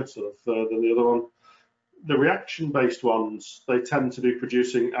temperature sort of than the other one. The reaction-based ones, they tend to be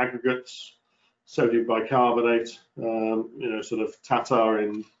producing aggregates, sodium bicarbonate. You know, sort of Tata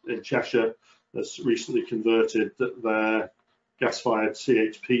in Cheshire has recently converted their gas-fired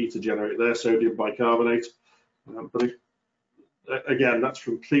CHP to generate their sodium bicarbonate. But again, that's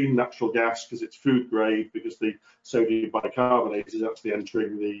from clean natural gas because it's food grade, because the sodium bicarbonate is actually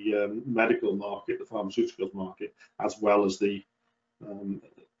entering the medical market, the pharmaceuticals market, as well as the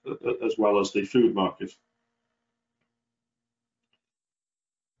food market.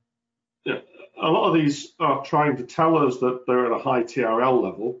 Yeah, a lot of these are trying to tell us that they're at a high TRL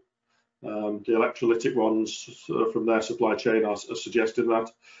level. The electrolytic ones from their supply chain are suggesting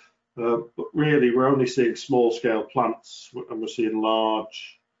that. But really, we're only seeing small-scale plants, and we're seeing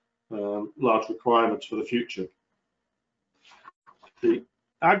large requirements for the future. The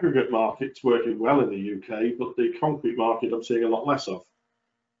aggregate market's working well in the UK, but the concrete market I'm seeing a lot less of.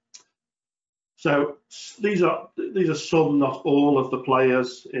 So these are some, not all, of the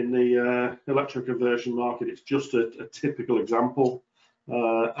players in the electroconversion market. It's just a typical example.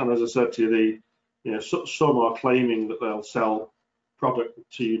 And as I said to you, some are claiming that they'll sell product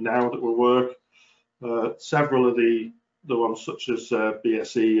to you now that will work. Several of the ones such as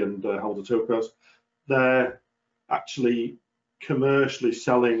BSE and Helder Tokars, they're actually commercially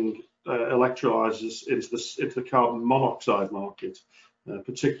selling electrolyzers into the carbon monoxide market,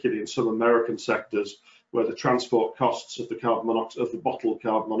 particularly in some American sectors where the transport costs of the bottled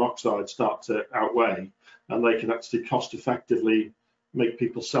carbon monoxide start to outweigh, and they can actually cost effectively make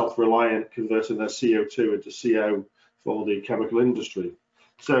people self-reliant, converting their CO2 into CO for the chemical industry.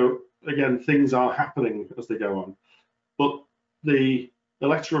 So again, things are happening as they go on, but the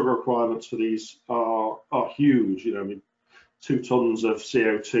electrical requirements for these are huge. You know, I mean, 2 tons of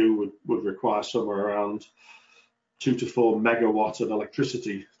CO2 would require somewhere around 2 to 4 megawatts of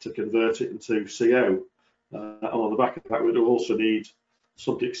electricity to convert it into CO. And on the back of that, we'd also need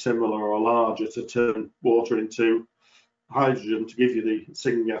something similar or larger to turn water into hydrogen to give you the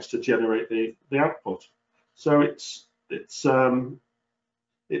syngas to generate the output. So it's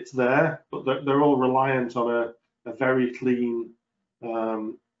there, but they're all reliant on a very clean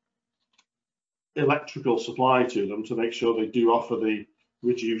electrical supply to them to make sure they do offer the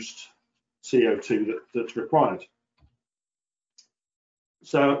reduced CO2 that's required.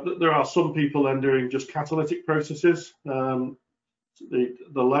 So there are some people then doing just catalytic processes. The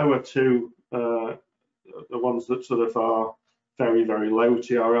lower two, the ones that sort of are very, very low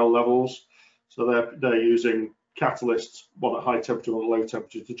TRL levels. So they're using catalysts, one at high temperature, one at low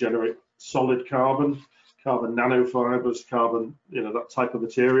temperature, to generate solid carbon nanofibers, carbon, you know, that type of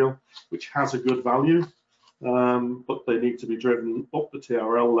material, which has a good value, but they need to be driven up the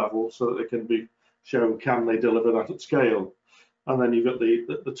TRL level so that they can be shown, can they deliver that at scale? And then you've got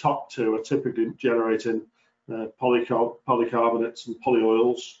the top two are typically generating polycarbonates and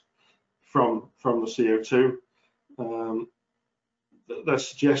polyoils from the CO2. They're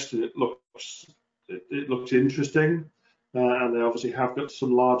suggesting it looks interesting, and they obviously have got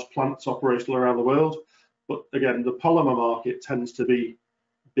some large plants operational around the world. But again, the polymer market tends to be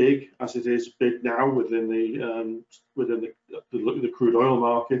big, as it is big now within the crude oil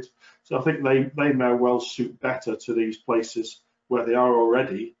market. So I think they may well suit better to these places where they are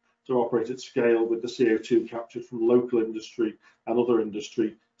already to operate at scale, with the CO2 captured from local industry and other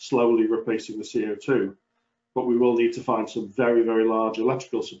industry slowly replacing the CO2. But we will need to find some very, very large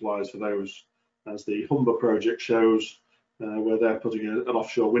electrical supplies for those, as the Humber project shows, where they're putting an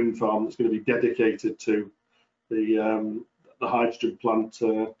offshore wind farm that's going to be dedicated to the hydrogen plant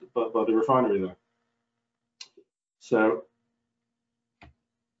by the refinery there. So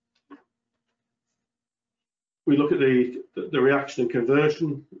we look at the reaction and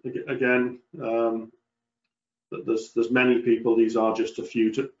conversion again. There's many people. These are just a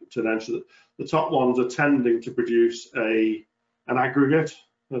few to mention. The top ones are tending to produce an aggregate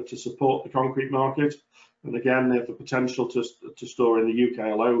to support the concrete market, and again they have the potential to store in the UK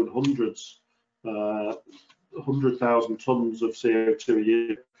alone 100,000 tons of CO2 a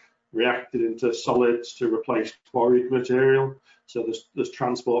year, reacted into solids to replace quarried material. So there's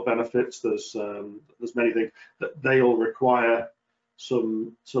transport benefits. There's many things that they'll require.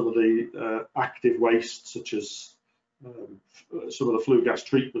 Some of the active waste, such as some of the flue gas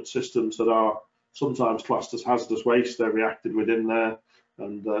treatment systems that are sometimes classed as hazardous waste, they're reacted within there,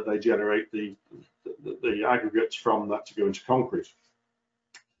 and they generate the aggregates from that to go into concrete.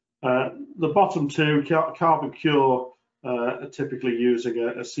 The bottom two, Carbon Cure, are typically using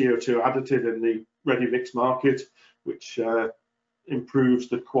a CO2 additive in the ready mix market, which improves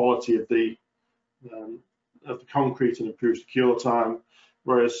the quality of the concrete and improves the cure time,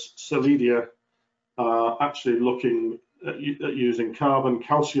 whereas Solidia are actually looking at using carbon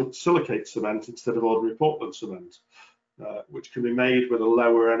calcium silicate cement instead of ordinary Portland cement, which can be made with a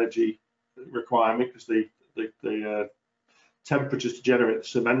lower energy requirement, because the temperatures to generate the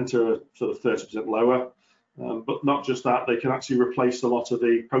cement are sort of 30% lower. But not just that, they can actually replace a lot of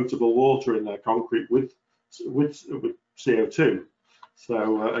the potable water in their concrete with CO2.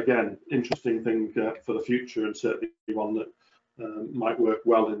 So again, interesting thing for the future, and certainly one that might work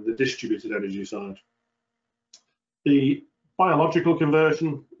well in the distributed energy side. The biological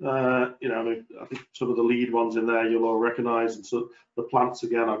conversion, I think some of the lead ones in there you'll all recognise, and so the plants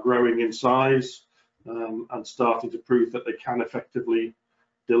again are growing in size and starting to prove that they can effectively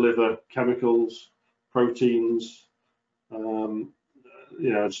deliver chemicals, proteins, some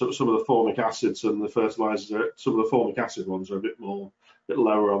of the formic acids and the fertilizers. Some of the formic acid ones are a bit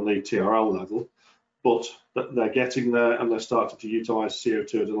lower on the TRL level, but they're getting there, and they're starting to utilize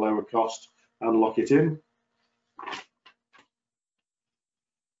CO2 at a lower cost and lock it in.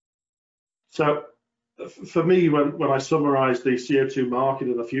 So for me, when I summarize the CO2 market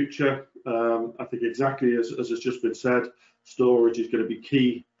in the future, I think exactly as has just been said, storage is going to be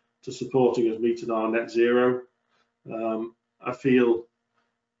key to supporting us meeting our net zero. I feel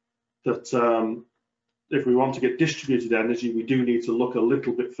that if we want to get distributed energy, we do need to look a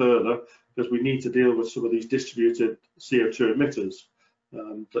little bit further, because we need to deal with some of these distributed CO2 emitters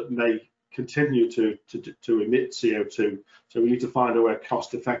that may continue to emit CO2. So we need to find a way of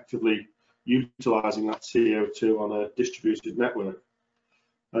cost effectively utilizing that CO2 on a distributed network.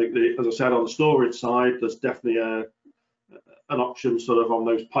 I think, as I said, on the storage side, there's definitely an option sort of on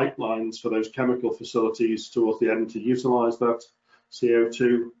those pipelines for those chemical facilities towards the end to utilize that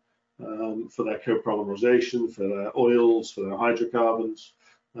CO2 for their copolymerization, for their oils, for their hydrocarbons.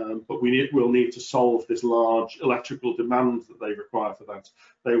 But we'll need to solve this large electrical demand that they require for that.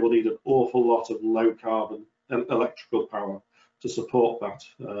 They will need an awful lot of low carbon electrical power to support that.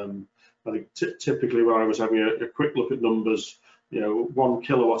 I think typically, when I was having a quick look at numbers, 1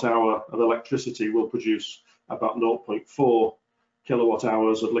 kilowatt hour of electricity will produce about 0.4 kilowatt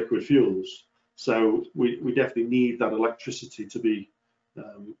hours of liquid fuels. So we definitely need that electricity to be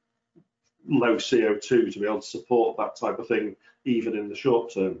low CO2 to be able to support that type of thing, even in the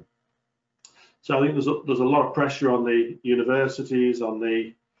short term. So I think there's a lot of pressure on the universities, on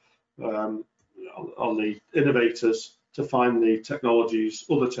the innovators, to find the technologies,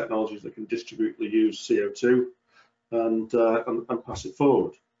 other technologies that can distributely use CO2 and pass it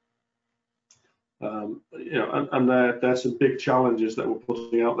forward. And there's some big challenges that we're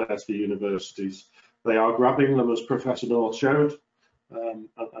putting out there to the universities. They are grabbing them, as Professor North showed, and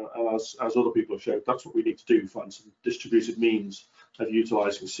as other people have showed. That's what we need to do, find some distributed means of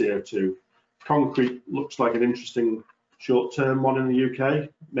utilising CO2. Concrete looks like an interesting short-term one in the UK,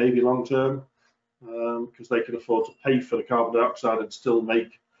 maybe long-term, because they can afford to pay for the carbon dioxide and still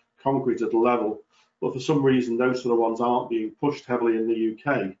make concrete at a level. But for some reason, those sort of ones aren't being pushed heavily in the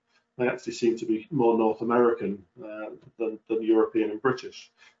UK. They actually seem to be more North American than European and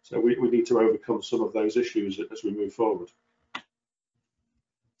British. So we need to overcome some of those issues as we move forward.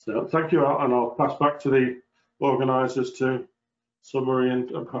 So thank you, and I'll pass back to the organisers to summary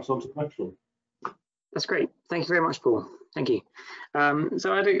and pass on to the next one. That's great. Thank you very much, Paul. Thank you.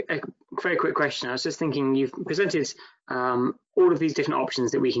 So I had a very quick question. I was just thinking, you've presented all of these different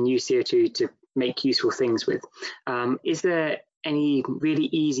options that we can use CO2 to make useful things with. Is there any really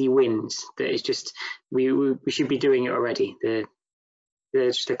easy wins that is just, we should be doing it already?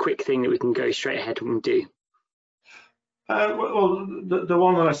 There's just a quick thing that we can go straight ahead and do. Well, the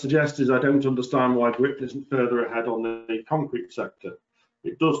one that I suggest is I don't understand why GRIP isn't further ahead on the concrete sector.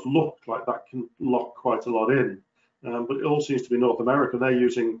 It does look like that can lock quite a lot in, but it all seems to be North America. They're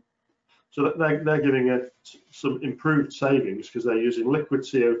using, so they're giving it some improved savings because they're using liquid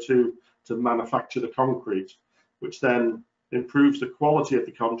CO2 to manufacture the concrete, which then improves the quality of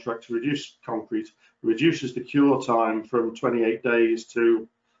the contract to reduce concrete, reduces the cure time from 28 days to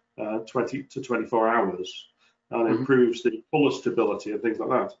 20 to 24 hours, and improves the colour stability and things like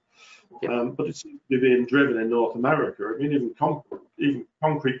that. Yep. But it seems to be being driven in North America. I mean, even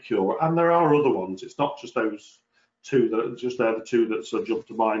concrete cure, and there are other ones. It's not just those two that are just they're the two that sort of jump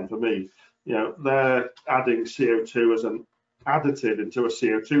to mind for me. You know, they're adding CO2 as an additive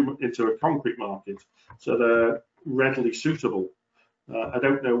into a concrete market, so they're readily suitable. I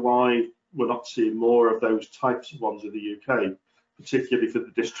don't know why we're not seeing more of those types of ones in the UK, particularly for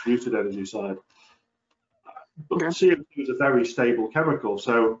the distributed energy side. But CO2 is a very stable chemical,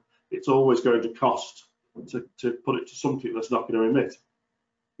 so it's always going to cost to put it to something that's not going to emit.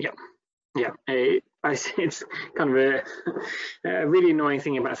 Yeah. It's kind of a really annoying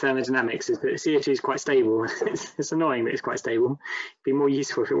thing about thermodynamics is that CO2 is quite stable. It's annoying that it's quite stable. It'd be more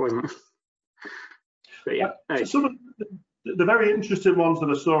useful if it wasn't. But yeah. So some of the very interesting ones that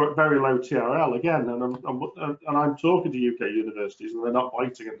I saw at very low TRL again, and I'm talking to UK universities, and they're not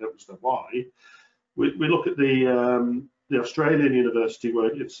biting and don't understand why. We look at the Australian university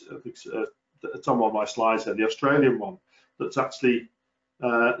where it's on one of my slides here, the Australian one that's actually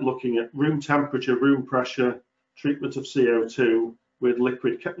looking at room temperature, room pressure, treatment of CO2 with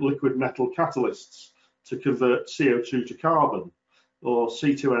liquid metal catalysts to convert CO2 to carbon, or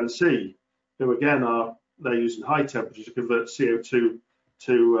C2NC, who again they're using high temperature to convert CO2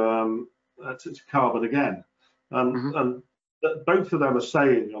 to carbon again, and both of them are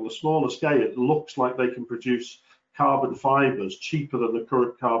saying on a smaller scale it looks like they can produce carbon fibers cheaper than the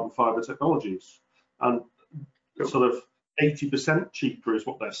current carbon fiber technologies, and sort of 80% cheaper is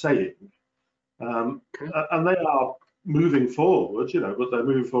what they're saying. And they are moving forward, you know, but they're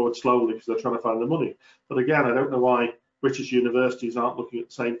moving forward slowly because they're trying to find the money. But again, I don't know why British universities aren't looking at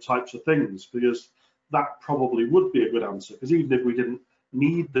the same types of things, because that probably would be a good answer, because even if we didn't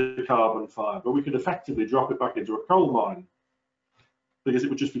need the carbon fiber, we could effectively drop it back into a coal mine, because it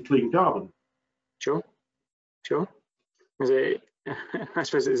would just be clean carbon. Sure. I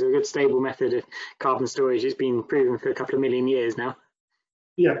suppose it's a good stable method of carbon storage. It's been proven for a couple of million years now.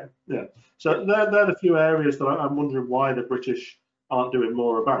 Yeah. So they're the few areas that I'm wondering why the British aren't doing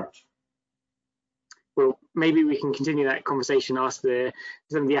more about. Well, maybe we can continue that conversation, ask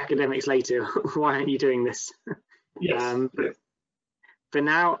some of the academics later, why aren't you doing this? Yes. For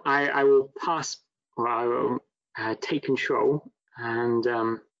now, I will pass, or I will take control, and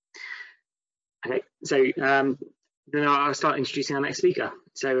okay, so then I'll start introducing our next speaker.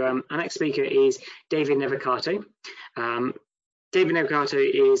 So our next speaker is David Nevicato. David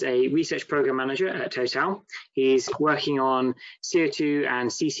Nevicato is a research program manager at Total. He's working on CO2 and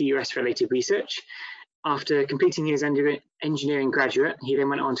CCUS related research. After completing his engineering graduate, he then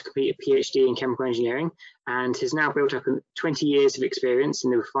went on to complete a PhD in chemical engineering and has now built up 20 years of experience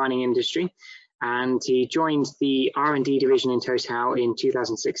in the refining industry. And he joined the R&D division in Total in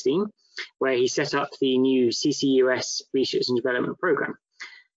 2016, where he set up the new CCUS research and development program.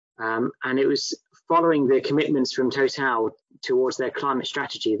 And it was following the commitments from Total towards their climate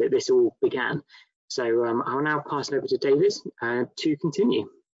strategy that this all began. So I'll now pass it over to David to continue.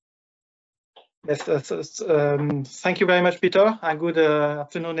 Yes, thank you very much, Peter, and good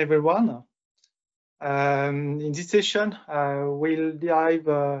afternoon, everyone. In this session, we'll dive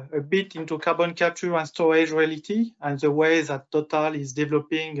a bit into carbon capture and storage reality and the ways that Total is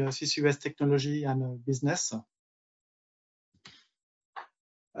developing CCUS technology and business.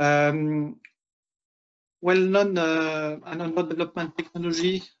 well-known and under development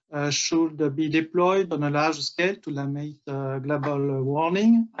technology should be deployed on a large scale to limit global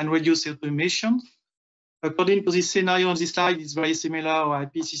warming and reduce CO2 emissions. According to this scenario on this slide, it's very similar to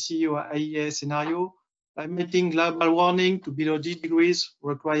IPCC or IEA scenario. Limiting global warming to below 2 degrees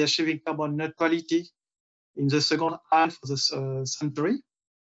requires achieving carbon neutrality in the second half of the century.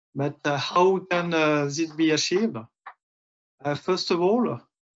 But how can this be achieved? First of all,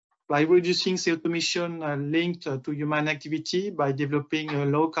 by reducing CO2 emission linked to human activity, by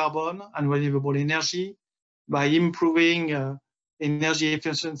developing low carbon and renewable energy, by improving energy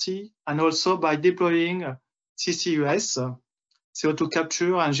efficiency, and also by deploying CCUS, CO2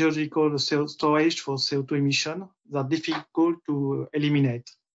 capture and geological storage for CO2 emission that are difficult to eliminate.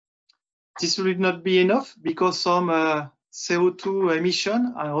 This will not be enough because some CO2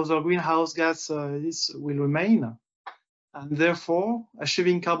 emission and other greenhouse gases will remain. And therefore,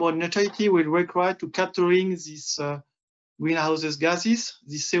 achieving carbon neutrality will require to capturing these greenhouse gases,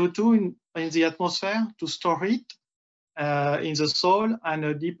 this CO2 in the atmosphere, to store it in the soil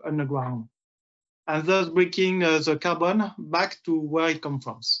and deep underground, and thus bringing the carbon back to where it comes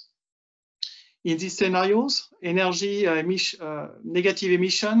from. In these scenarios, energy negative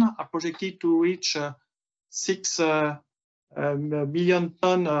emissions are projected to reach 6 billion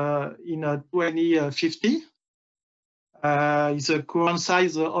tons in 2050. It's a current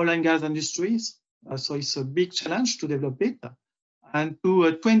size of oil and gas industries, so it's a big challenge to develop it, and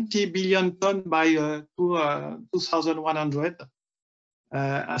to 20 billion tons by 2100.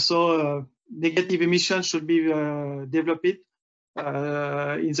 So negative emissions should be developed in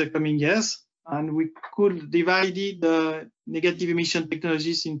the coming years, and we could divide the negative emission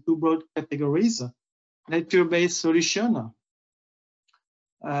technologies into broad categories: nature-based solution,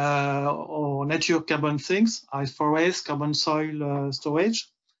 or nature carbon sinks, as forest, carbon soil storage,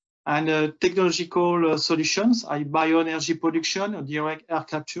 and technological solutions, like bioenergy production or direct air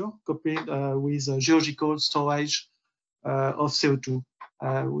capture, coupled with geological storage of CO2,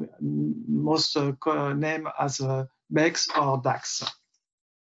 most named as BECCS or DACS.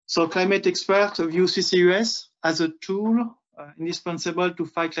 So climate experts view CCUS as a tool indispensable to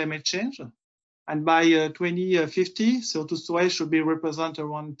fight climate change. And by 2050, CO2 storage should be represent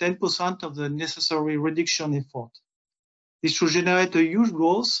around 10% of the necessary reduction effort. This should generate a huge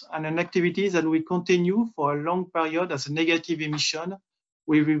growth and an activity that will continue for a long period as a negative emission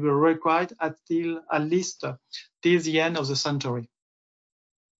we will be required at least till the end of the century.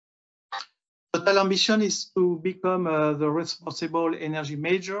 Total ambition is to become the responsible energy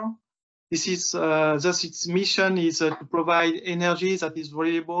major. This is thus its mission is to provide energy that is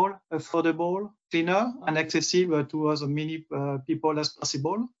reliable, affordable, cleaner, and accessible to as many people as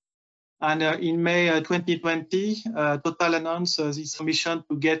possible. And in May 2020, Total announced this ambition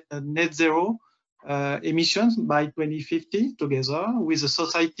to get net zero emissions by 2050 together with the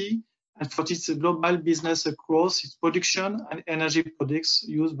society and for its global business across its production and energy products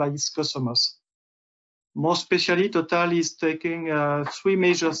used by its customers. More especially, Total is taking 3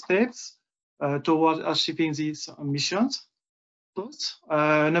 major steps towards achieving these ambitions. First,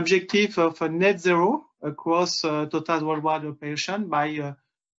 an objective of a net zero across Total worldwide operation by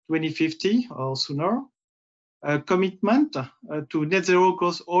 2050 or sooner. A commitment to net zero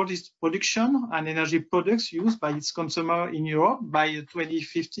across all its production and energy products used by its consumer in Europe by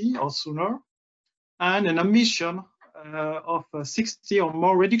 2050 or sooner. And an ambition of 60 or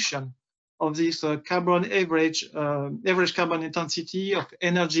more reduction of this carbon average carbon intensity of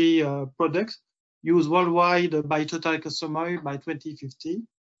energy products used worldwide by Total customer by 2050,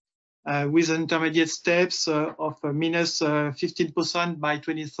 with intermediate steps of minus 15% by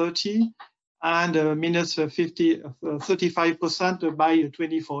 2030 and minus 35% by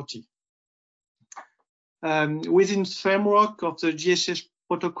 2040. Within the framework of the GHG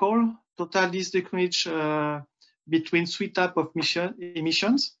protocol, Total distinguishes between 3 types of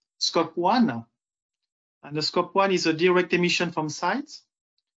emissions. Scope 1, and the Scope 1 is a direct emission from sites.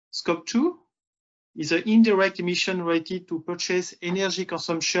 Scope 2 is an indirect emission related to purchase energy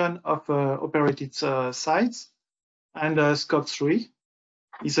consumption of operated sites. And Scope 3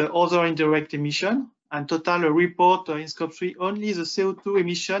 is other indirect emission, and Total report in Scope 3 only the CO2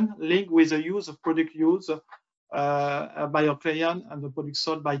 emission linked with the use of product used by our client and the product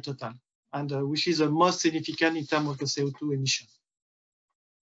sold by Total, and which is the most significant in terms of the CO2 emission.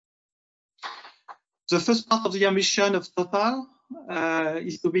 The first part of the ambition of Total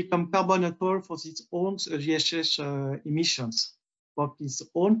is to become carbon neutral for its own GHG emissions for its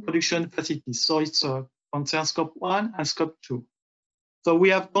own production facilities. So it's concerns Scope 1 and Scope 2. So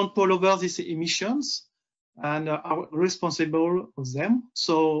we have control over these emissions, and are responsible of them.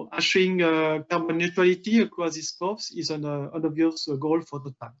 So achieving carbon neutrality across these scopes is an obvious goal for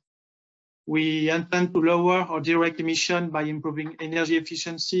Total. We intend to lower our direct emission by improving energy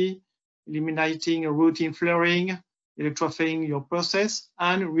efficiency, eliminating routine flaring, electrifying your process,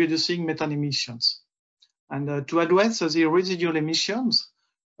 and reducing methane emissions. And to address the residual emissions,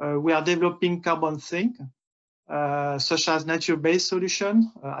 we are developing carbon sink, such as nature-based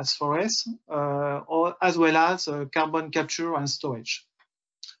solution as forests, or as well as carbon capture and storage.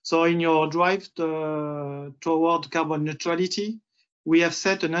 So in your drive toward carbon neutrality, we have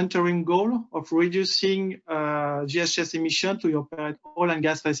set an interim goal of reducing GHS emission to your oil and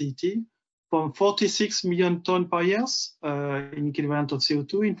gas facility from 46 million tons per year in equivalent of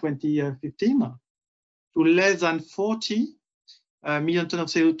CO2 in 2015 to less than 40 million tons of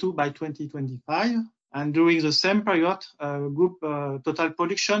CO2 by 2025. And during the same period, group total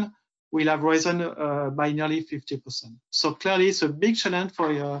production will have risen by nearly 50%. So clearly, it's a big challenge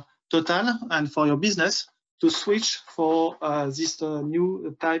for your Total and for your business to switch for this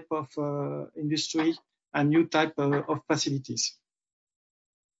new type of industry and new type of facilities.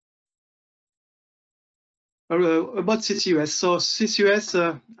 About CCUS. So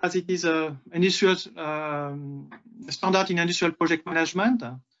CCUS, as it is an industrial standard in industrial project management,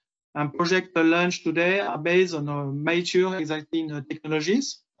 and projects launched today are based on major exciting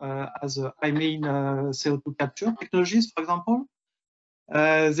technologies, CO2 capture technologies, for example.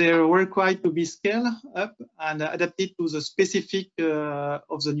 They are required to be scaled up and adapted to the specific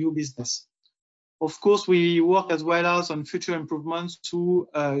of the new business. Of course, we work as well as on future improvements to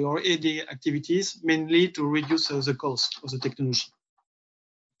your AD activities, mainly to reduce the cost of the technology.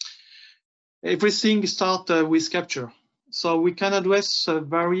 Everything starts with capture. So we can address a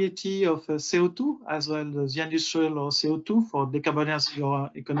variety of CO2 as well as the industrial or CO2 for decarbonizing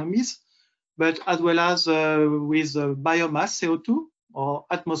your economies, but as well as with biomass CO2 or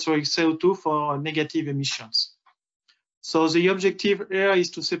atmospheric CO2 for negative emissions. So the objective here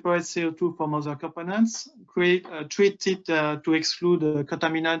is to separate CO2 from other components, treat it to exclude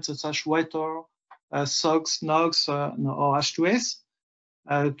contaminants such as water, SOx, NOx, or H2S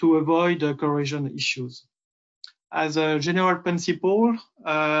to avoid corrosion issues. As a general principle,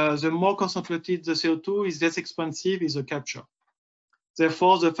 the more concentrated the CO2 is, less expensive is the capture.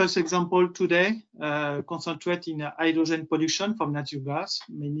 Therefore, the first example today concentrate in hydrogen production from natural gas,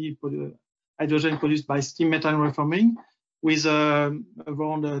 mainly hydrogen produced by steam methane reforming, with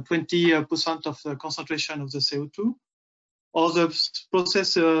around 20% of the concentration of the CO2, or the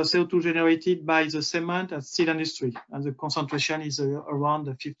process CO2 generated by the cement and steel industry, and the concentration is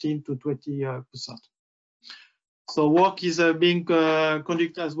around 15 to 20%. So work is being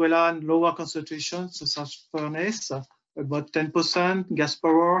conducted as well on lower concentrations, such as furnace, about 10%, gas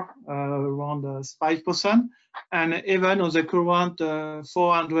power, around 5%, and even on the current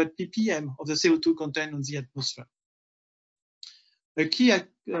 400 ppm of the CO2 contained in the atmosphere. A key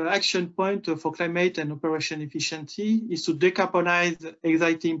action point for climate and operation efficiency is to decarbonize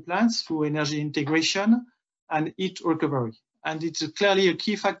existing plants through energy integration and heat recovery. And it's clearly a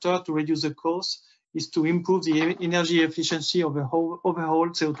key factor to reduce the cost is to improve the energy efficiency of the overall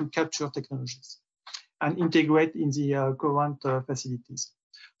CO2 capture technologies and integrate in the current facilities.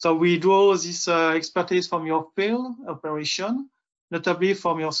 So we draw this expertise from your field operation, notably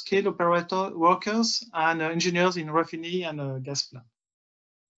from your skilled operator workers and engineers in refinery and gas plant.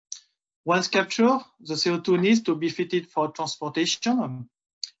 Once captured, the CO2 needs to be fitted for transportation,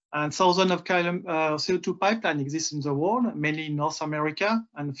 and thousands of CO2 pipelines exist in the world, mainly in North America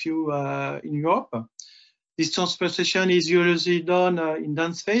and a few in Europe. This transportation is usually done in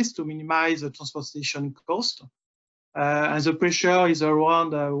dense phase to minimize the transportation cost. And the pressure is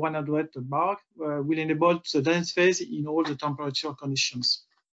around 100 bar, will enable the dense phase in all the temperature conditions.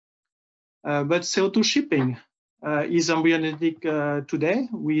 But CO2 shipping is embryonic today,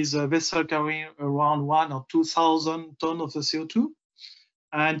 with a vessel carrying around 1,000 or 2,000 tons of the CO2.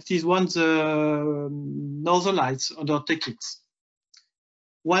 And it is one of the Northern Lights undertakings.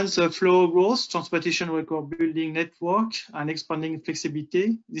 Once the flow grows, transportation requires building network and expanding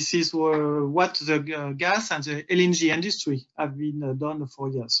flexibility. This is what the gas and the LNG industry have been done for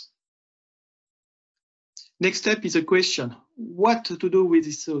years. Next step is a question: what to do with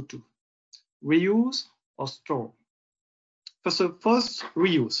this CO2? Reuse or store? First,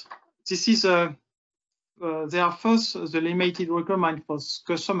 reuse. This is there are first the limited requirement for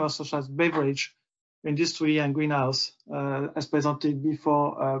customers such as beverage industry and greenhouse, as presented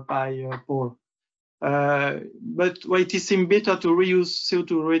before by Paul. But it is better to reuse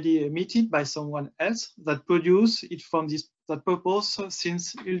CO2 already emitted by someone else that produce it from that purpose,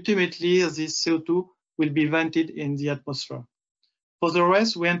 since ultimately this CO2 will be vented in the atmosphere. For the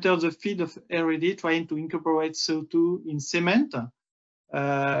rest, we enter the field of R&D trying to incorporate CO2 in cement,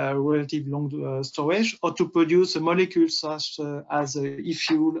 relative long storage, or to produce molecules such as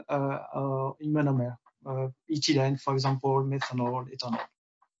e-fuel or in monomer, ethylene, for example, methanol, ethanol.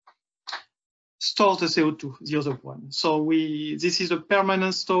 Store the CO2, the other one. So this is a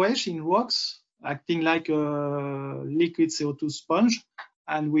permanent storage in rocks, acting like a liquid CO2 sponge,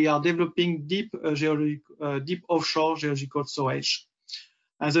 and we are developing deep offshore geological storage.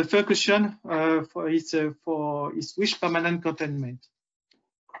 And the first question is which permanent containment?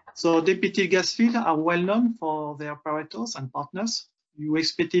 So depleted gas fields are well known for their operators and partners. You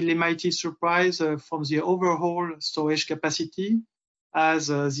expected limited surprise from the overall storage capacity, as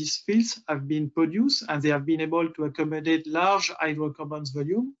these fields have been produced and they have been able to accommodate large hydrocarbons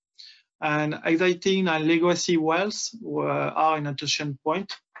volume. And exciting and legacy wells are an attention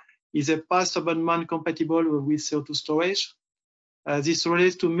point. Is a past abandonment compatible with CO2 storage? This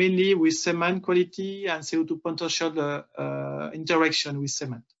relates to mainly with cement quality and CO2 potential interaction with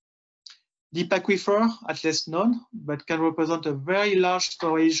cement. Deep aquifer, at least known, but can represent a very large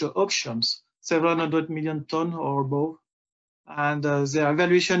storage options, 700 million tons or above. And their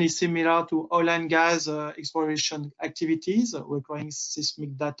evaluation is similar to oil and gas exploration activities, requiring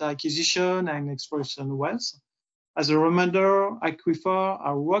seismic data acquisition and exploration wells. As a reminder, aquifers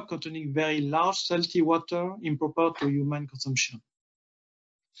are rock containing very large salty water improper to human consumption.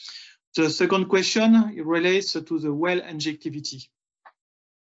 The second question relates to the well injectivity.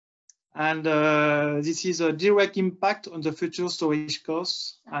 And this is a direct impact on the future storage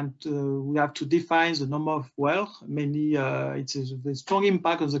costs. And we have to define the number of wells. Mainly, it's a strong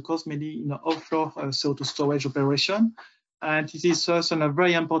impact on the cost, mainly in offshore CO2 storage operation. And it is also a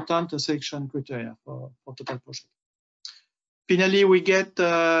very important selection criteria for total project. Finally, we get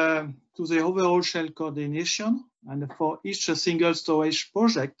to the overall shell coordination. And for each single storage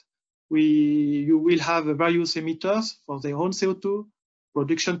project, you will have various emitters for their own CO2,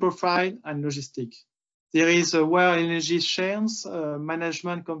 production profile, and logistics. There is where energy chains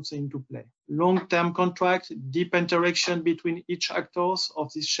management comes into play. Long-term contract, deep interaction between each actors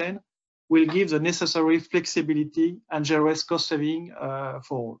of this chain will give the necessary flexibility and generate cost saving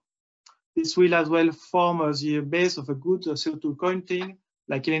for all. This will as well form the base of a good CO2 counting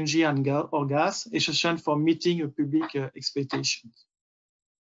like LNG and or gas, essential for meeting public expectations.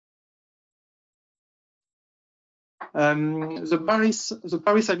 The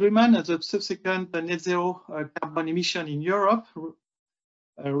Paris Agreement and the subsequent net zero carbon emission in Europe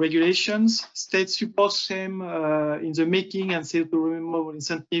regulations state support scheme in the making and CO2 removal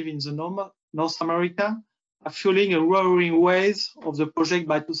incentive in the North America are fueling a roaring wave of the project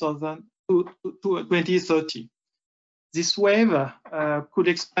by 2030. This wave could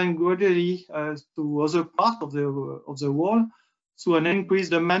expand gradually to other parts of the world through an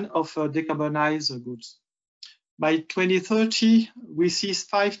increased demand of decarbonized goods. By 2030, we see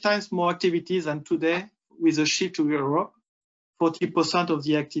 5 times more activities than today with a shift to Europe, 40% of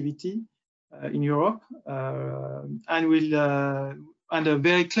the activity in Europe, and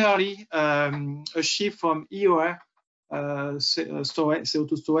very clearly a shift from EOR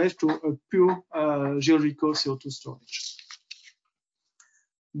CO2 storage to a pure geological CO2 storage.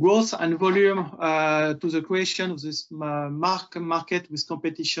 Growth and volume to the creation of this market with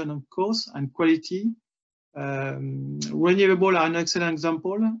competition on cost and quality. Renewable are an excellent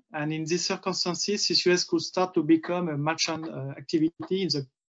example, and in these circumstances, CCUS could start to become a merchant activity in the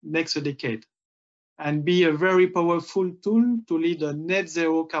next decade and be a very powerful tool to lead a net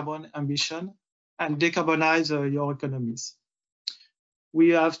zero carbon ambition and decarbonize your economies. We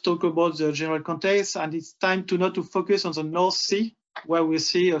have talked about the general context, and it's time to not to focus on the North Sea, where we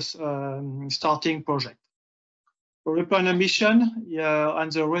see a starting project. European ambition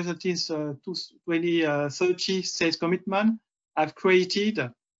and the resulting 2030 state commitment have created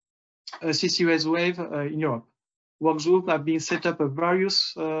a CCUS wave in Europe. Work groups have been set up in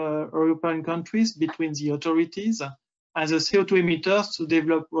various European countries between the authorities and the CO2 emitters to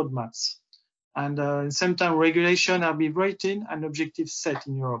develop roadmaps. And at the same time, regulation have been written and objectives set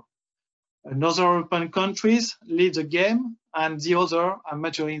in Europe. Other European countries lead the game, and the others are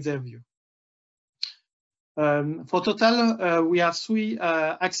maturing their view. For Total, we have 3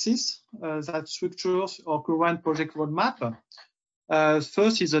 axes that structures our current project roadmap.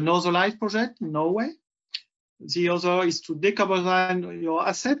 First is the Northern Lights project in Norway. The other is to decarbonize your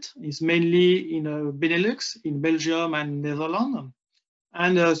asset. It's mainly in Benelux, in Belgium and Netherlands.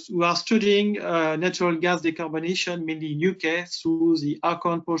 And we are studying natural gas decarbonization mainly in UK through the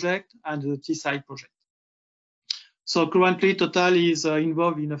Arcon project and the TSI project. So currently Total is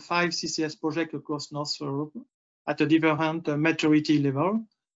involved in 5 CCS projects across North Europe at a different maturity level,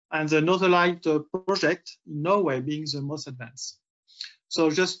 and the Northern Light project in Norway being the most advanced. So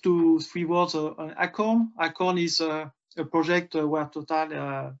just 3 words on Acorn. Acorn is a project where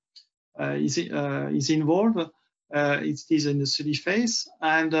Total is involved. It is in the study phase,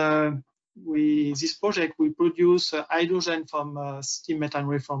 and this project we produce hydrogen from steam methane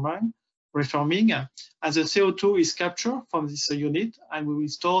reforming, and the CO2 is captured from this unit, and we will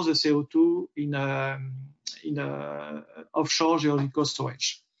store the CO2 in offshore geological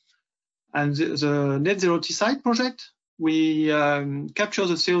storage. And the Net Zero Teesside project, we capture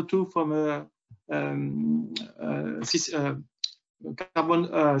the CO2 from a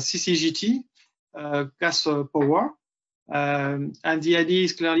CCGT gas power, and the idea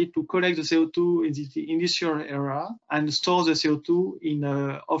is clearly to collect the CO2 in the industrial area and store the CO2 in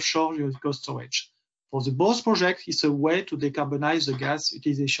offshore geological storage. For the both projects, it's a way to decarbonize the gas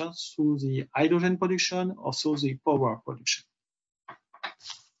utilization through the hydrogen production or through the power production.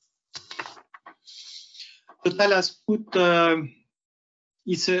 Total has put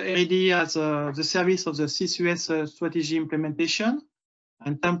its R&D as the service of the CCUS strategy implementation,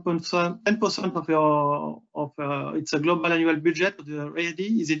 and 10% of its global annual budget of the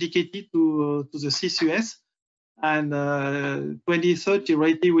R&D is dedicated to the CCUS, and 2030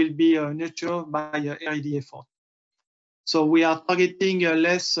 R&D will be nurtured by R&D effort. So we are targeting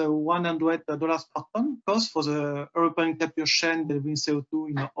less $100 per ton cost for the European capture chain delivering CO2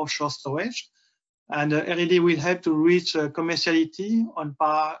 in offshore storage. And R&D will help to reach commerciality on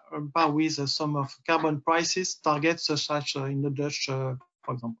par with some of carbon prices targets, such as in the Dutch, for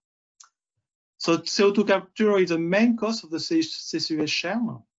example. So CO2 capture is the main cost of the CCUS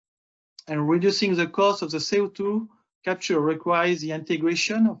chain, and reducing the cost of the CO2 capture requires the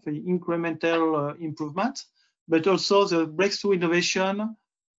integration of the incremental improvement, but also the breakthrough innovation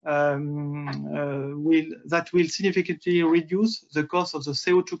that will significantly reduce the cost of the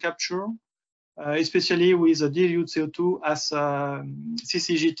CO2 capture, especially with the dilute CO2 as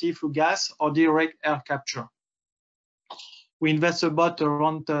CCGT through gas or direct air capture. We invest about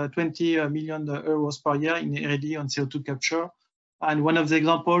around 20 million euros per year in R&D on CO2 capture. And one of the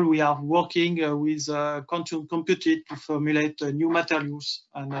examples, we are working with quantum computing to formulate new materials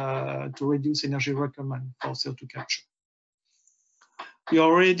and to reduce energy requirement for CO2 capture. The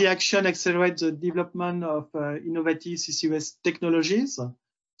R&D action accelerates the development of innovative CCUS technologies.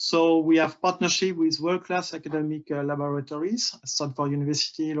 So we have partnership with world-class academic laboratories, Stanford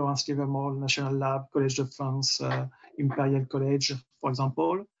University, Lawrence Livermore National Lab, Collège de France, Imperial College, for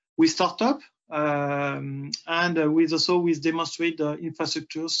example, with startup, and with demonstrate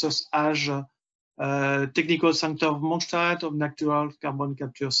infrastructure such as Technical Center of Mondstadt of Natural Carbon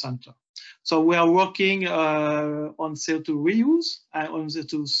Capture Center. So we are working on CO2 reuse and on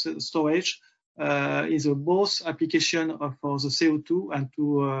CO2 storage. Is both application for the CO2 and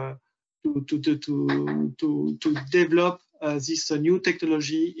to develop this new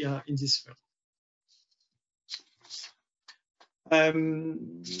technology in this field.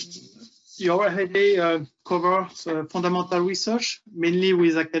 Your R&D covers fundamental research, mainly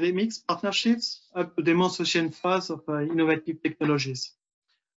with academics, partnerships, up to demonstration phase of innovative technologies.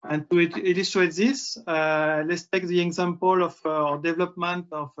 And to illustrate this, let's take the example of our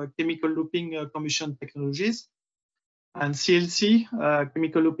development of chemical looping combustion technologies. And CLC,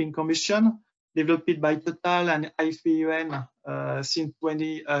 chemical looping combustion, developed by Total and IFEUN since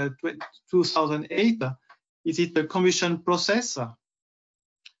 2008, is it a combustion process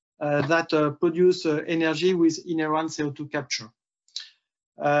that produce energy with inherent CO2 capture.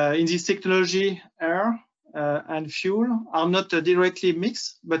 In this technology, air and fuel are not directly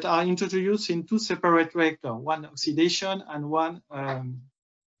mixed, but are introduced in 2 separate reactors, one oxidation and one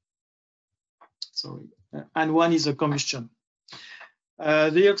one is a combustion.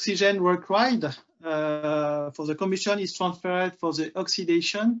 The oxygen required for the combustion is transferred for the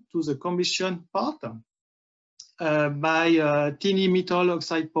oxidation to the combustion part by tiny metal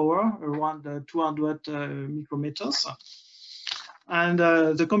oxide power around 200 micrometers. And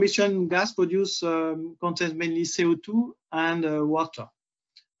the combustion gas produced contains mainly CO2 and water,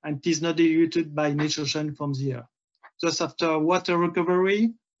 and it is not diluted by nitrogen from the air. Just after water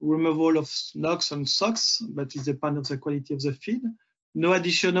recovery, removal of NOx and SOx, but it depends on the quality of the feed, no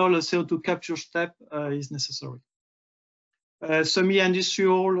additional CO2 capture step is necessary.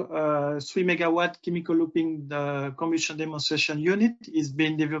 Semi-industrial 3 megawatt chemical looping combustion demonstration unit is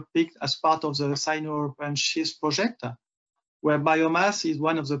being developed as part of the Sino-European SCI project, where biomass is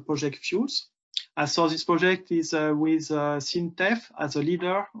one of the project fuels. And so this project is with Sintef as a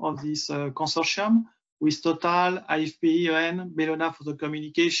leader of this consortium, with Total, IFP, EN, Bellona for the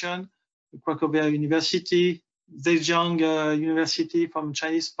communication, Cracovia University, Zhejiang University from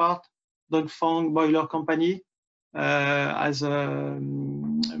Chinese part, Dongfang Boiler Company as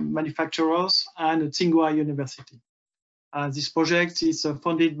manufacturers, and Tsinghua University. This project is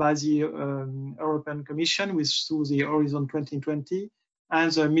funded by the European Commission through the Horizon 2020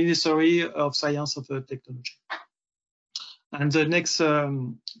 and the Ministry of Science and Technology. And the next,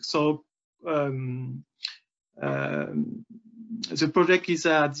 the project is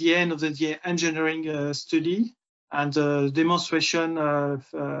at the end of the engineering study, and the demonstration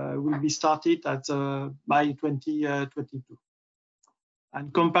will be started by 2022.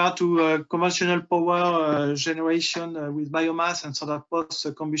 And compared to conventional power generation with biomass and standard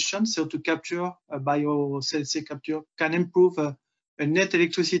post-combustion, CO2 capture, bio-CLC capture can improve net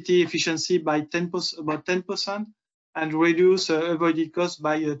electricity efficiency by about 10%, and reduce avoided costs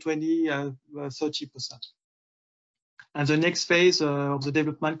by 20–30%. And the next phase of the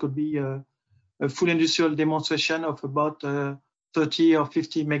development could be a full industrial demonstration of about 30 or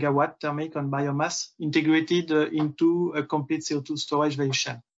 50 megawatt thermic on biomass integrated into a complete CO2 storage value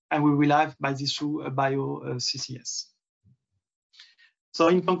chain. And we will have by this through a bio CCS. So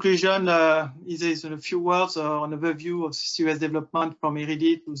in conclusion, this is a few words on an overview of CCUS development from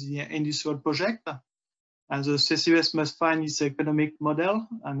R&D to the industrial project. And the CCUS must find its economic model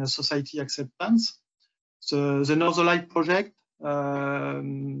and society acceptance. So the Northern Light project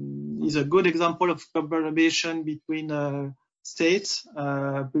is a good example of collaboration between states,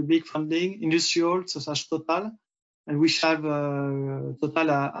 public funding, industrial, such as Total, and we have Total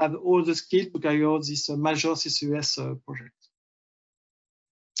have all the skills to carry out this major CCUS project.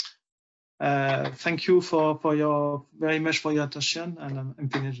 Thank you very much for your attention, and I'm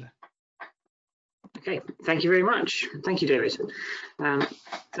finished there. Okay, thank you very much. Thank you, David. So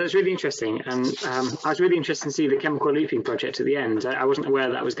it's really interesting, and I was really interested to see the chemical looping project at the end. I wasn't aware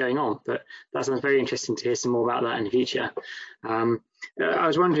that was going on, but that sounds very interesting to hear some more about that in the future. I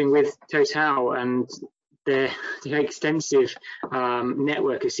was wondering, with Total and their extensive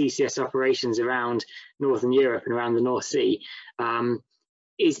network of CCS operations around Northern Europe and around the North Sea,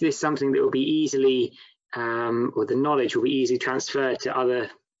 is this something that will be easily, or the knowledge will be easily transferred to other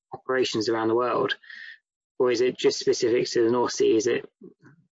operations around the world, or is it just specific to the North Sea? Is it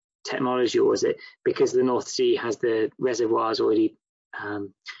technology, or is it because the North Sea has the reservoirs already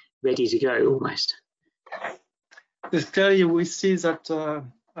ready to go almost? Clearly, we see that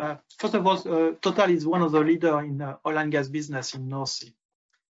first of all, Total is one of the leaders in oil and gas business in North Sea,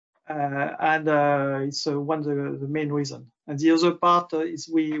 and it's one of the main reasons. And the other part is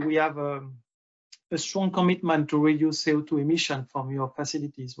we have a strong commitment to reduce CO2 emission from your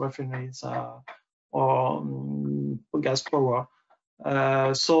facilities, refineries, or gas power.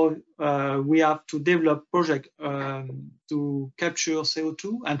 So we have to develop projects to capture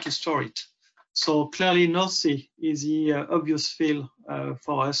CO2 and to store it. So clearly, North Sea is the obvious field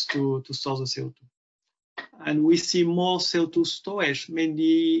for us to store the CO2. And we see more CO2 storage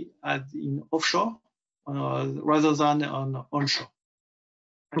mainly in offshore rather than on onshore.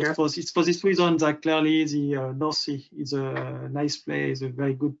 Okay. It's for this reason that clearly the North Sea is a nice place, a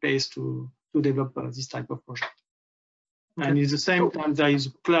very good place to develop this type of project. Okay. And at the same time, there is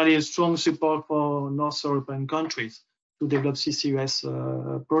clearly a strong support for North European countries to develop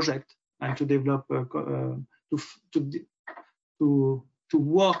CCUS project and to develop to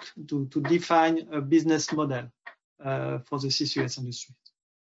work to define a business model for the CCUS industry.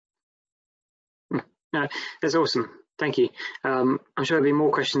 No, that's awesome. Thank you. I'm sure there'll be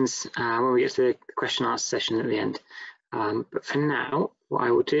more questions when we get to the question and answer session at the end. But for now, what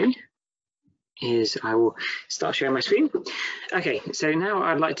I will do is I will start sharing my screen. Okay, so now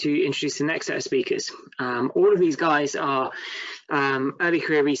I'd like to introduce the next set of speakers. All of these guys are early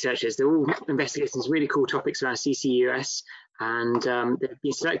career researchers. They're all investigating some really cool topics around CCUS, and they've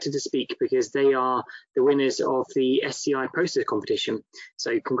been selected to speak because they are the winners of the SCI poster competition.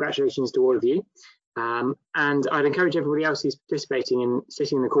 So congratulations to all of you. And I'd encourage everybody else who's participating and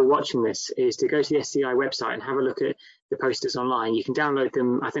sitting in the call watching this is to go to the SCI website and have a look at the posters online. You can download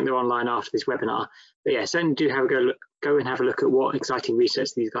them. I think they're online after this webinar. But yeah, certainly do have a go and have a look at what exciting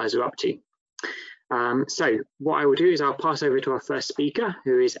research these guys are up to. So what I will do is I'll pass over to our first speaker,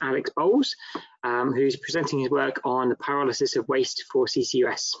 who is Alex Bowles, who's presenting his work on the pyrolysis of waste for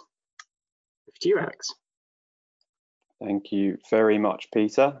CCUS. Over to you, Alex. Thank you very much,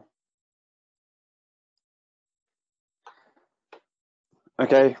 Peter.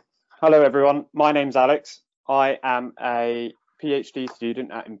 Okay, hello everyone. My name's Alex. I am a PhD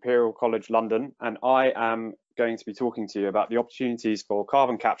student at Imperial College London, and I am going to be talking to you about the opportunities for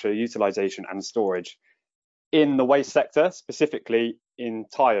carbon capture, utilisation and storage in the waste sector, specifically in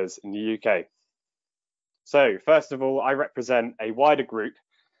tyres in the UK. So first of all, I represent a wider group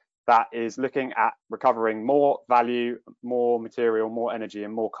that is looking at recovering more value, more material, more energy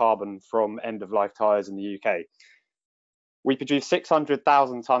and more carbon from end-of-life tyres in the UK. We produce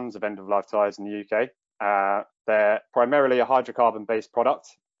 600,000 tonnes of end-of-life tyres in the UK. They're primarily a hydrocarbon-based product.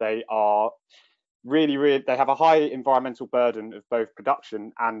 They are they have a high environmental burden of both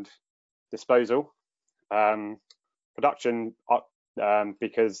production and disposal. Production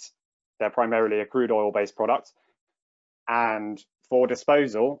because they're primarily a crude oil-based product, and for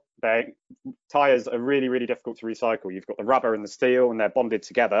disposal, tyres are really difficult to recycle. You've got the rubber and the steel, and they're bonded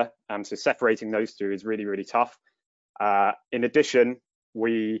together, so separating those two is really tough. In addition,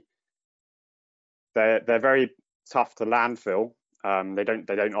 they're very tough to landfill. They don't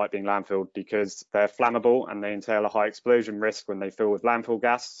like being landfilled because they're flammable and they entail a high explosion risk when they fill with landfill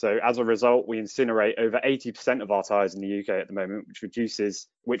gas. So as a result, we incinerate over 80% of our tyres in the UK at the moment,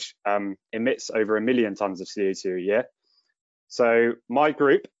 which emits over 1 million tonnes of CO2 a year. So my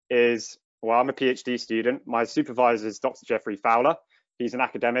group is, well, I'm a PhD student. My supervisor is Dr. Geoffrey Fowler. He's an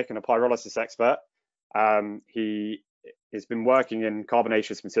academic and a pyrolysis expert. He has been working in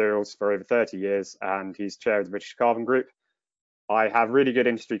carbonaceous materials for over 30 years, and he's chair of the British Carbon Group. I have really good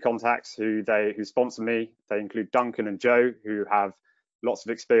industry contacts who sponsor me. They include Duncan and Joe, who have lots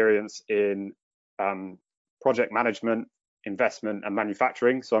of experience in project management, investment and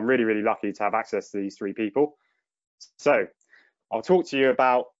manufacturing. So I'm really lucky to have access to these three people. So I'll talk to you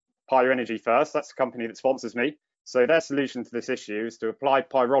about PyroEnergy first. That's the company that sponsors me. So their solution to this issue is to apply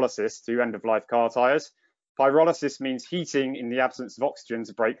pyrolysis to end-of-life car tyres. Pyrolysis means heating in the absence of oxygen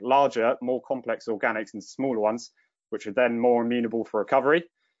to break larger, more complex organics into smaller ones, which are then more amenable for recovery.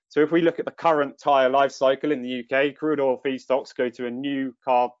 So if we look at the current tyre life cycle in the UK, crude oil feedstocks go to a new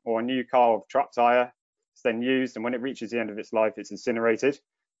car or truck tyre. It's then used, and when it reaches the end of its life, it's incinerated.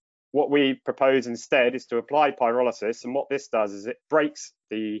 What we propose instead is to apply pyrolysis, and what this does is it breaks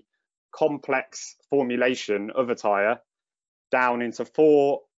the complex formulation of a tyre down into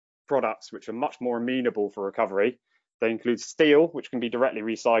 4 products which are much more amenable for recovery. They include steel, which can be directly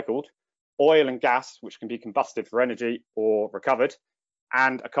recycled, oil and gas, which can be combusted for energy or recovered,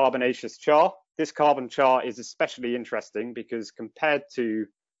 and a carbonaceous char. This carbon char is especially interesting because compared to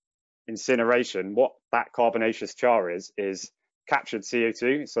incineration, what that carbonaceous char is captured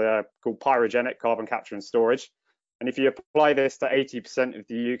CO2. It's called pyrogenic carbon capture and storage. And if you apply this to 80% of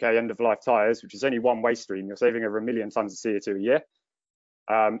the UK end-of-life tyres, which is only one waste stream, you're saving over 1 million tonnes of CO2 a year.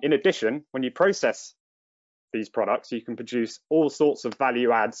 In addition, when you process these products, you can produce all sorts of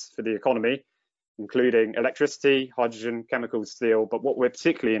value adds for the economy, including electricity, hydrogen, chemicals, steel. But what we're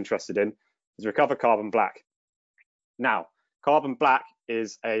particularly interested in is recover carbon black. Now, carbon black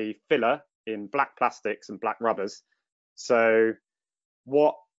is a filler in black plastics and black rubbers. So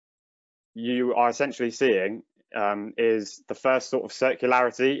what you are essentially seeing is the first sort of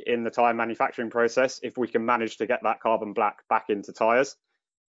circularity in the tyre manufacturing process if we can manage to get that carbon black back into tyres.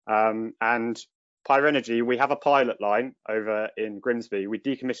 And PyroEnergy, we have a pilot line over in Grimsby. We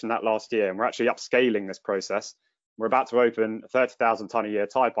decommissioned that last year, and we're actually upscaling this process. We're about to open a 30,000 tonne a year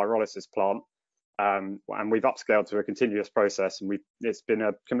tyre pyrolysis plant, and we've upscaled to a continuous process. And it's been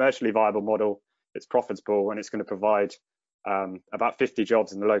a commercially viable model. It's profitable, and it's going to provide about 50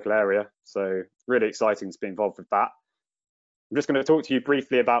 jobs in the local area. So really exciting to be involved with that. I'm just going to talk to you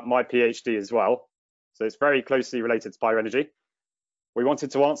briefly about my PhD as well. So it's very closely related to PyroEnergy. We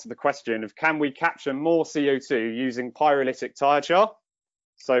wanted to answer the question of, can we capture more CO2 using pyrolytic tyre char?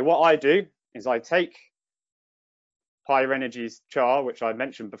 So what I do is I take PyroEnergy's char, which I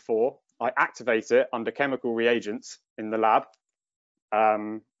mentioned before, I activate it under chemical reagents in the lab.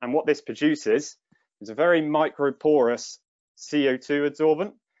 And what this produces is a very microporous CO2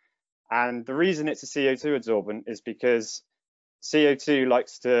 adsorbent. And the reason it's a CO2 adsorbent is because CO2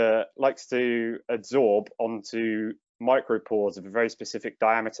 likes to adsorb onto micropores of a very specific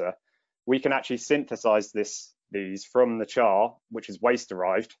diameter. We can actually synthesize these from the char, which is waste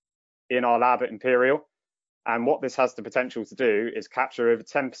derived, in our lab at Imperial. And what this has the potential to do is capture over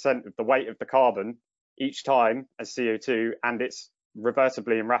 10% of the weight of the carbon each time as CO2, and it's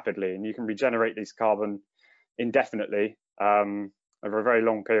reversibly and rapidly. And you can regenerate this carbon indefinitely over a very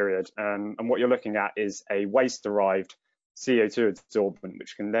long period. And what you're looking at is a waste derived CO2 adsorbent,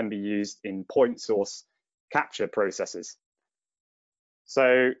 which can then be used in point source capture processes.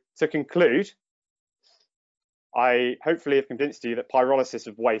 So to conclude, I hopefully have convinced you that pyrolysis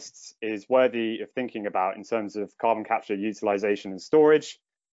of wastes is worthy of thinking about in terms of carbon capture, utilization and storage.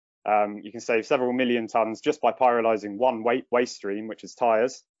 You can save several million tonnes just by pyrolysing one waste stream, which is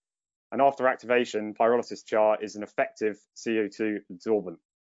tyres. And after activation, pyrolysis char is an effective CO2 absorbent,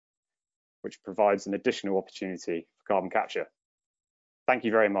 which provides an additional opportunity for carbon capture. Thank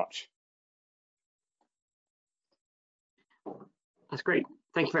you very much. That's great.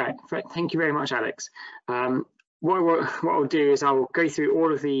 Thank you very much, Alex. What I'll do is I'll go through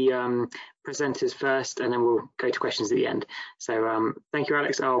all of the presenters first, and then we'll go to questions at the end. So thank you,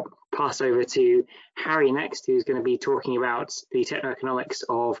 Alex. I'll pass over to Harry next, who's going to be talking about the techno-economics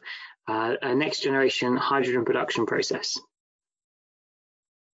of a next generation hydrogen production process.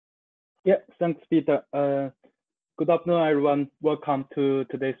 Yeah, thanks, Peter. Good afternoon, everyone. Welcome to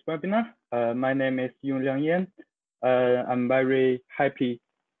today's webinar. My name is Yongliang Yan. I'm very happy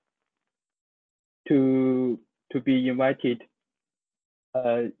to be invited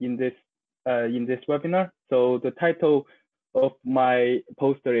in this webinar. So the title of my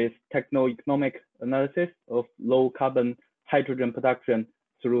poster is Techno-Economic Analysis of Low Carbon Hydrogen Production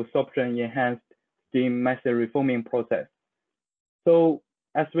through Sorption Enhanced Steam Method Reforming Process. So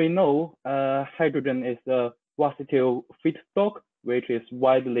as we know, hydrogen is a versatile feedstock which is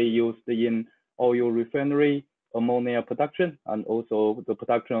widely used in oil refinery, ammonia production, and also the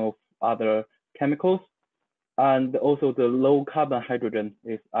production of other chemicals. And also the low carbon hydrogen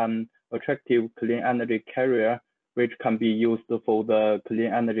is an attractive clean energy carrier which can be used for the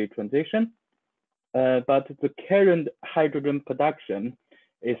clean energy transition. But the current hydrogen production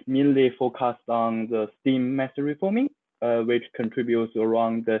is mainly focused on the steam method reforming, which contributes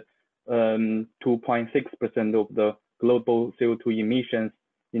around 2.6% of the global CO2 emissions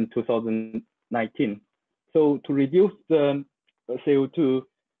in 2019. So to reduce the CO2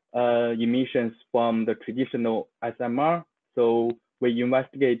 emissions from the traditional SMR, so we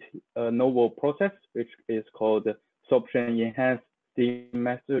investigate a novel process which is called Sorption Enhanced Steam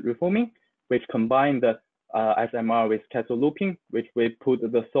Method Reforming, which combines the SMR with cathode looping, which we put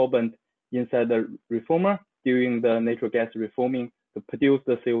the solvent inside the reformer during the natural gas reforming. To produce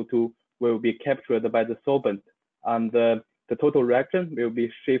the CO2 will be captured by the solvent, and the total reaction will be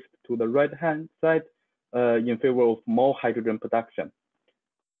shifted to the right-hand side in favor of more hydrogen production.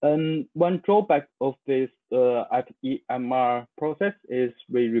 One drawback of this FEMR process is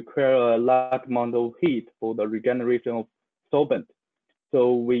we require a large amount of heat for the regeneration of solvent.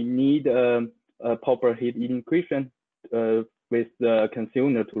 So we need a proper heat integration with the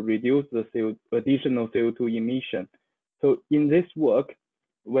consumer to reduce the additional CO2 emission. So in this work,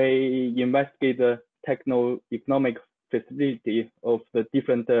 we investigate the techno-economic feasibility of the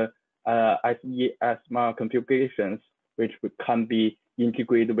different SESMR configurations, which can be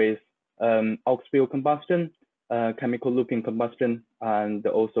integrated with oxy-fuel combustion, chemical looping combustion, and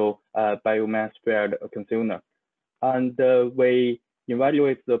also biomass-fired consumer. And we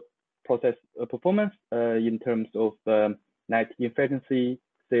evaluate the process performance in terms of net efficiency,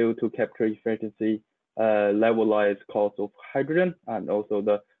 CO2 capture efficiency, levelized cost of hydrogen, and also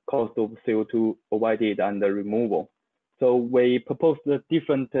the cost of CO2 avoided and the removal. So we propose the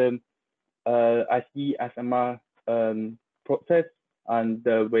different SESMR process, and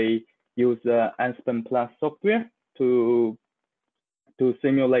we use Aspen Plus software to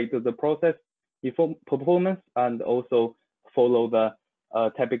simulate the process performance and also follow the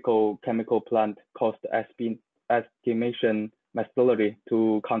typical chemical plant cost estimation methodology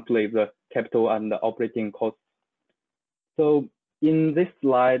to calculate the capital and the operating costs. So in this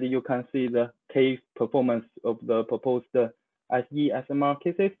slide, you can see the case performance of the proposed SESMR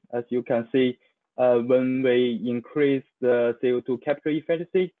cases. As you can see, when we increase the CO2 capture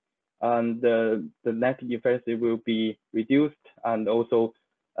efficiency, and the net efficiency will be reduced, and also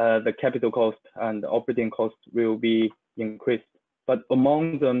the capital cost and operating cost will be increased. But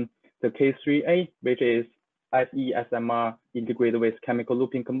among them, the case 3A, which is SESMR integrated with chemical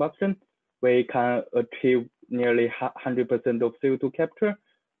looping combustion, we can achieve nearly 100% of CO2 capture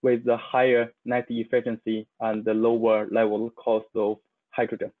with the higher net efficiency and the lower level cost of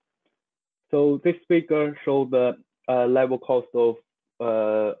hydrogen. So this figure shows the level cost of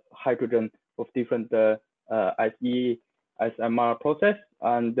hydrogen of different SESMR process,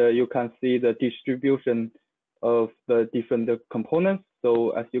 and you can see the distribution of the different components.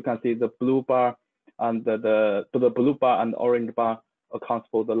 So as you can see, the blue bar and the blue bar and orange bar accounts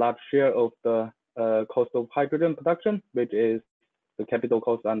for the large share of the cost of hydrogen production, which is the capital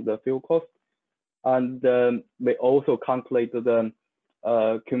cost and the fuel cost. And we also calculate the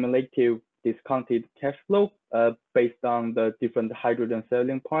cumulative discounted cash flow based on the different hydrogen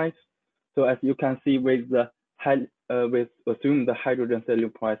selling price. So as you can see, with the assume the hydrogen selling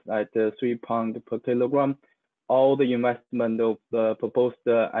price at £3 per kilogram, all the investment of the proposed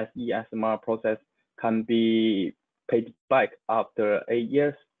SESMR process can be paid back after 8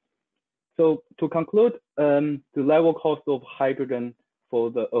 years. So to conclude, the level cost of hydrogen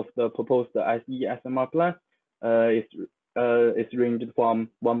for the proposed SE SMR plant is ranged from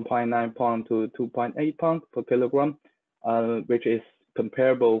 1.9 pound to 2.8 pound per kilogram, which is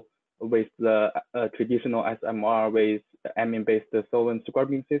comparable with the traditional SMR with amine-based solvent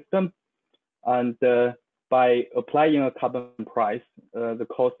scrubbing system. And by applying a carbon price, the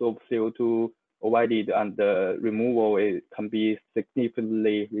cost of CO2 avoided and removal can be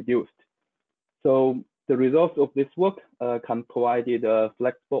significantly reduced. So the results of this work can provide a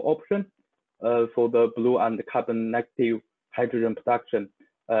flexible option for the blue and carbon negative hydrogen production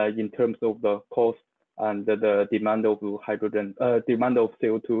in terms of the cost and the demand of hydrogen, demand of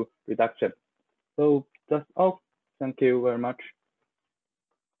CO2 reduction. So that's all. Thank you very much.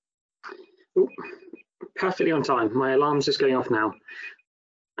 Ooh, perfectly on time. My alarm's just going off now.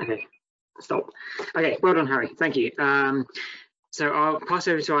 Okay, stop. Okay, well done, Harry. Thank you. So I'll pass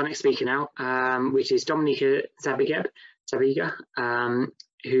over to our next speaker now, which is Dominika Zabiga,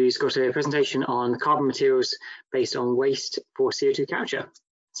 who's got a presentation on carbon materials based on waste for CO2 capture.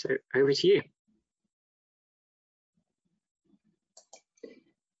 So over to you.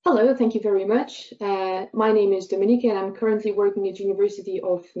 Hello, thank you very much. My name is Dominika and I'm currently working at University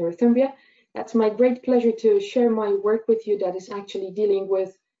of Northumbria. It's my great pleasure to share my work with you that is actually dealing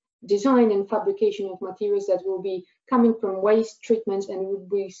with design and fabrication of materials that will be coming from waste treatments and would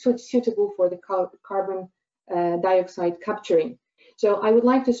be suitable for the carbon dioxide capturing. So I would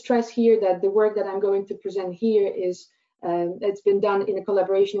like to stress here that the work that I'm going to present here is it's been done in a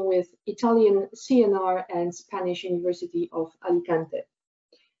collaboration with Italian CNR and Spanish University of Alicante.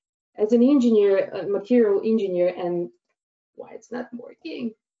 As an engineer, a material engineer, and why it's not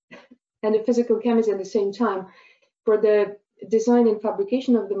working, and a physical chemist at the same time, for the design and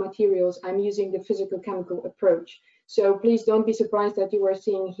fabrication of the materials, I'm using the physical chemical approach. So please don't be surprised that you are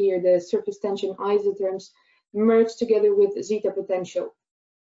seeing here the surface tension isotherms merged together with zeta potential.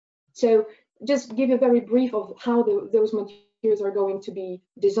 So just give a very brief of how those materials are going to be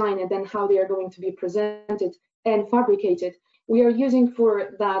designed and then how they are going to be presented and fabricated. We are using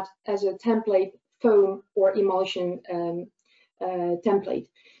for that as a template foam or emulsion template.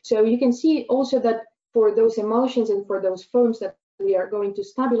 So you can see also that for those emulsions and for those foams that we are going to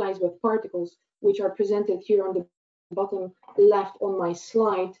stabilize with particles, which are presented here on the bottom left on my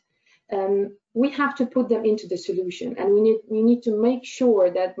slide, we have to put them into the solution, and we need to make sure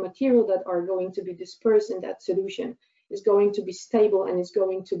that material that are going to be dispersed in that solution is going to be stable and is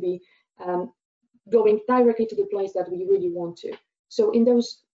going to be going directly to the place that we really want to. So in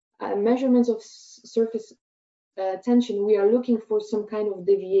those measurements of surface tension, we are looking for some kind of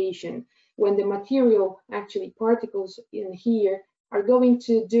deviation when the material, actually particles in here, are going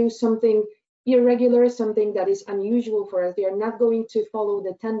to do something irregular, something that is unusual for us. They are not going to follow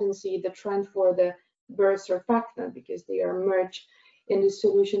the tendency, the trend for the birth surfactant, because they are merged in the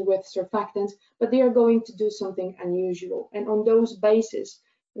solution with surfactants, but they are going to do something unusual. And on those bases,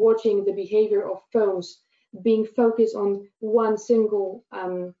 watching the behavior of foams, being focused on one single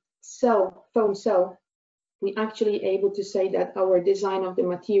foam cell, we actually able to say that our design of the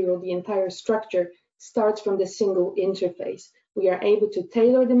material, the entire structure, starts from the single interface. We are able to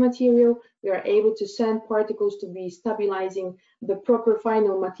tailor the material, we are able to send particles to be stabilizing the proper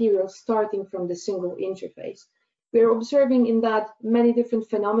final material starting from the single interface. We are observing in that many different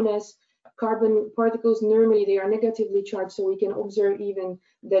phenomena. Carbon particles, normally they are negatively charged, so we can observe even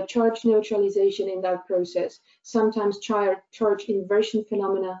the charge neutralization in that process. Sometimes charge inversion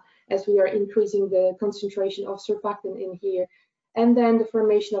phenomena, as we are increasing the concentration of surfactant in here, and then the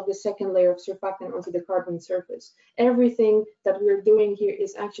formation of the second layer of surfactant onto the carbon surface. Everything that we're doing here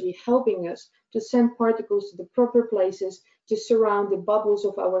is actually helping us to send particles to the proper places to surround the bubbles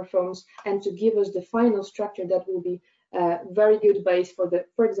of our foams and to give us the final structure that will be a very good base for the,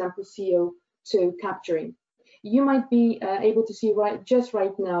 for example, CO2 capturing. You might be able to see just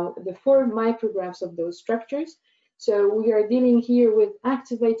right now the 4 micrographs of those structures. So we are dealing here with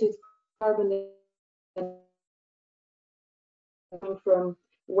activated carbon from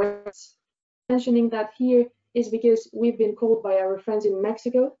waste. Mentioning that here is because we've been called by our friends in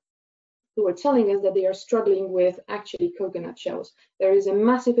Mexico who are telling us that they are struggling with actually coconut shells. There is a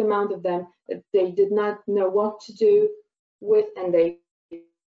massive amount of them that they did not know what to do with, and they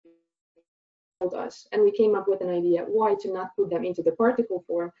told us. And we came up with an idea why to not put them into the particle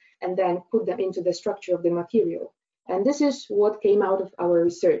form and then put them into the structure of the material. And this is what came out of our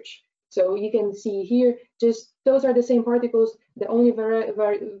research. So you can see here, just those are the same particles. The only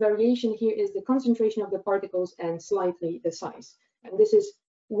variation here is the concentration of the particles and slightly the size. And this is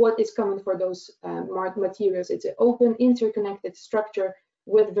what is common for those materials. It's an open, interconnected structure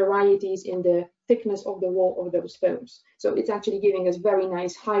with varieties in the thickness of the wall of those foams. So it's actually giving us very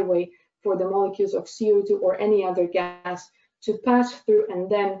nice highway for the molecules of CO2 or any other gas to pass through and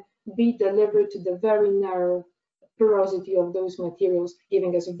then be delivered to the very narrow porosity of those materials,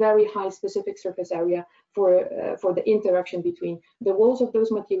 giving us a very high specific surface area for the interaction between the walls of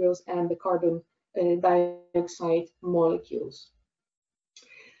those materials and the carbon dioxide molecules.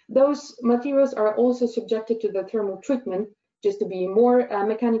 Those materials are also subjected to the thermal treatment just to be more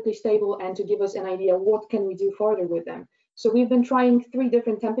mechanically stable and to give us an idea what can we do further with them. So we've been trying 3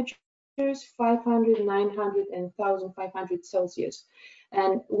 different temperatures, 500, 900 and 1500 Celsius.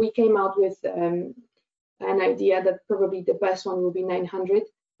 And we came out with an idea that probably the best one will be 900,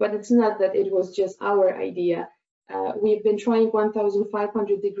 but it's not that it was just our idea. We've been trying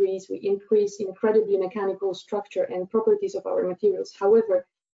 1500 degrees. We increase incredibly mechanical structure and properties of our materials. However,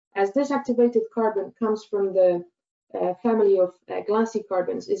 as this activated carbon comes from the family of glassy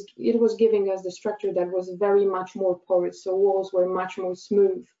carbons, it was giving us the structure that was very much more porous, so walls were much more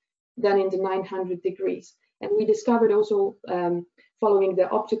smooth than in the 900 degrees. And we discovered also, following the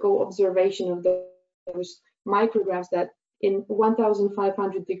optical observation of those micrographs, that in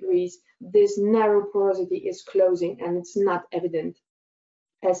 1500 degrees, this narrow porosity is closing and it's not evident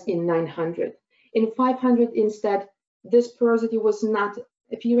as in 900. In 500 instead, this porosity was not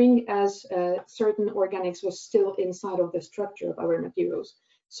appearing as certain organics was still inside of the structure of our materials.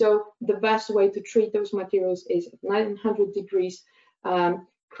 So the best way to treat those materials is at 900 degrees,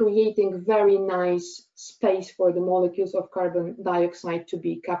 creating very nice space for the molecules of carbon dioxide to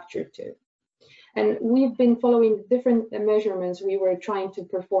be captured to. And we've been following different measurements. We were trying to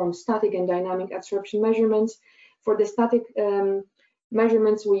perform static and dynamic adsorption measurements. For the static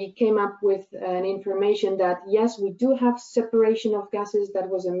measurements, we came up with an information that yes, we do have separation of gases. That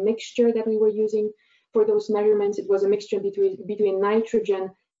was a mixture that we were using for those measurements. It was a mixture between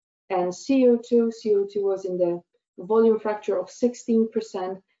nitrogen and CO2. CO2 was in the volume fracture of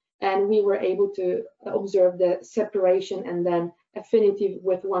 16%, and we were able to observe the separation and then affinity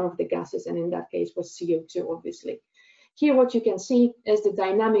with one of the gases, and in that case was CO2, obviously. Here what you can see is the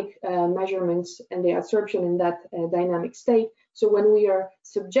dynamic measurements and the adsorption in that dynamic state. So when we are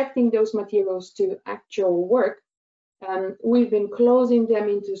subjecting those materials to actual work, we've been closing them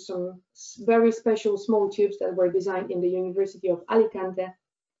into some very special small tubes that were designed in the University of Alicante,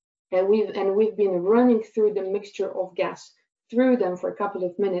 and we've been running through the mixture of gas through them for a couple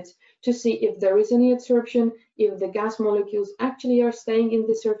of minutes to see if there is any adsorption, if the gas molecules actually are staying in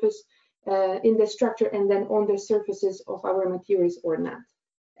the surface, in the structure and then on the surfaces of our materials or not.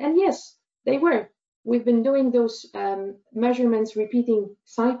 And yes, they were. We've been doing those measurements, repeating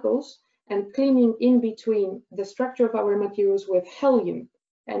cycles and cleaning in between the structure of our materials with helium.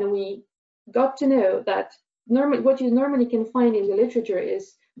 And we got to know that what you normally can find in the literature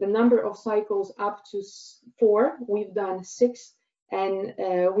is the number of cycles up to 4. We've done 6, and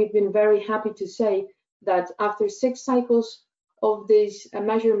we've been very happy to say that after 6 cycles of these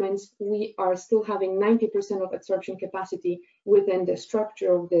measurements, we are still having 90% of adsorption capacity within the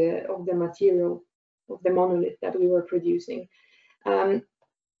structure of the material, of the monolith that we were producing.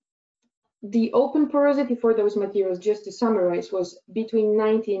 The open porosity for those materials, just to summarize, was between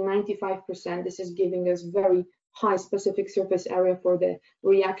 90 and 95%. This is giving us very high specific surface area for the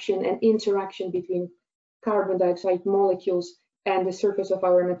reaction and interaction between carbon dioxide molecules and the surface of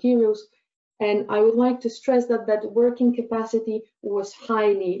our materials. And I would like to stress that that working capacity was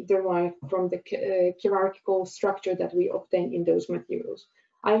highly derived from the hierarchical structure that we obtained in those materials.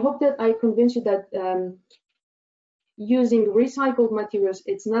 I hope that I convinced you that using recycled materials,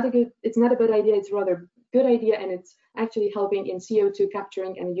 it's not a bad idea, it's rather a good idea, and it's actually helping in CO2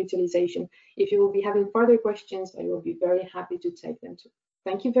 capturing and utilization. If you will be having further questions, I will be very happy to take them too.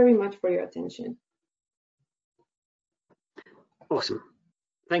 Thank you very much for your attention. Awesome.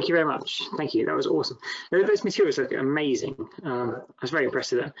 Thank you very much. Thank you. That was awesome. Those materials look amazing. I was very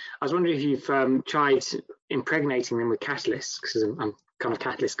impressed with that. I was wondering if you've tried impregnating them with catalysts, because I'm kind of a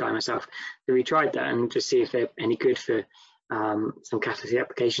catalyst guy myself. Have you tried that and just see if they're any good for some catalyst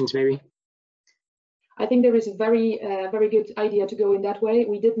applications, maybe? I think there is a very good idea to go in that way.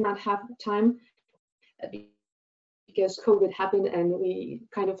 We did not have time because COVID happened and we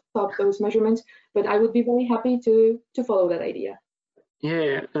kind of stopped those measurements, but I would be very happy to follow that idea.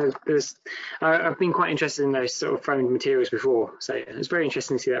 Yeah, I've been quite interested in those sort of foamed materials before, so it's very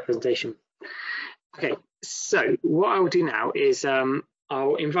interesting to see that presentation. Okay, so what I'll do now is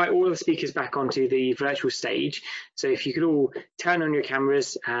I'll invite all of the speakers back onto the virtual stage. So if you could all turn on your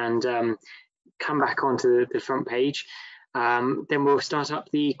cameras and come back onto the front page, then we'll start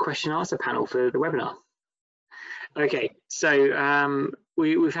up the question and answer panel for the webinar. Okay, so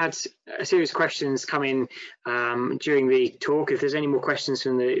we've had a series of questions come in during the talk. If there's any more questions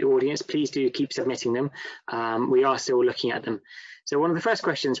from the audience, please do keep submitting them. We are still looking at them. So one of the first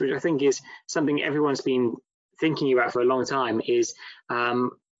questions, which I think is something everyone's been thinking about for a long time, is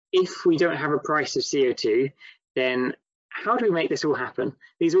if we don't have a price of CO2, then how do we make this all happen?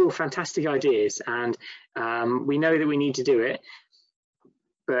 These are all fantastic ideas, and we know that we need to do it.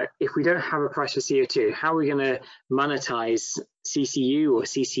 But if we don't have a price for CO2, how are we going to monetize CCU or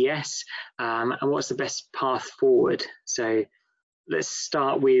CCS, and what's the best path forward? So let's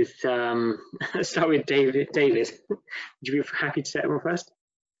start with David. David, would you be happy to take that one first?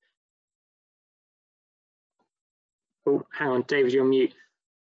 Oh, hang on, David, you're on mute.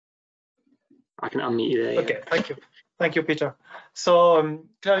 I can unmute you there. Okay, yeah. Thank you, Peter. So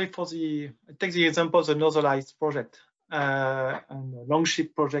clearly, take the example of the Northern Lights project and the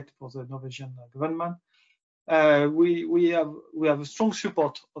Longship project for the Norwegian government. We have a strong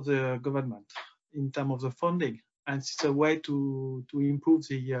support of the government in terms of the funding, and it's a way to improve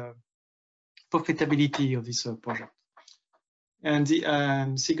the profitability of this project. And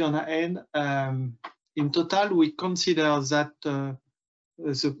the second end, in total, we consider that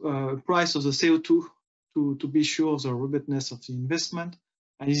the price of the CO2 to be sure of the robustness of the investment,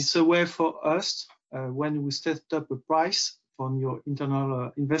 and it's a way for us when we set up a price for your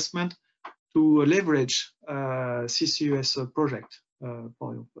internal investment to leverage CCUS project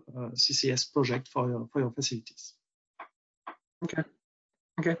for your CCS project for your facilities.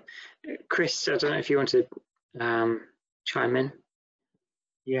 Okay. Chris, I don't know if you want to chime in.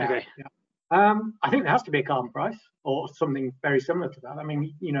 Yeah. Okay. Yeah. I think there has to be a carbon price or something very similar to that. I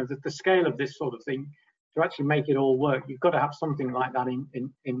mean, you know, the scale of this sort of thing, to actually make it all work, you've got to have something like that in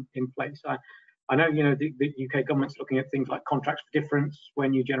place. I know, you know, the UK government's looking at things like contracts for difference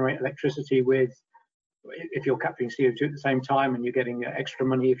when you generate electricity with, if you're capturing CO2 at the same time, and you're getting extra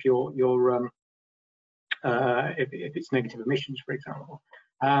money if if it's negative emissions, for example.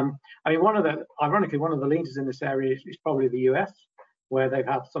 I mean, ironically, one of the leaders in this area is probably the US, where they've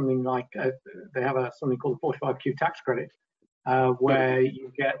had something like they have something called the 45Q tax credit, where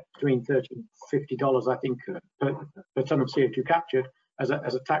you get between $30 and $50, I think, per ton of CO2 captured as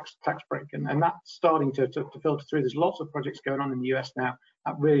a tax break, and that's starting to filter through. There's lots of projects going on in the US now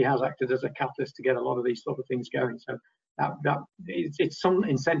that really has acted as a catalyst to get a lot of these sort of things going. So it's some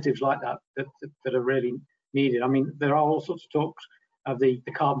incentives like that are really needed. I mean, there are all sorts of talks of the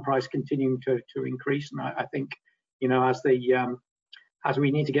carbon price continuing to increase, and I think, you know, as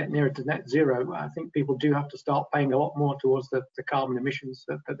we need to get nearer to net zero, I think people do have to start paying a lot more towards the carbon emissions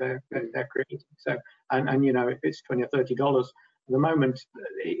that they're creating. So, and you know, if it's $20 or $30 at the moment,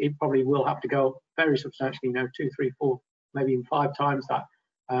 it probably will have to go very substantially, you know, 2, 3, 4, maybe even 5 times that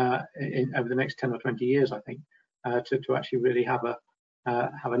over the next 10 or 20 years, I think, to actually really have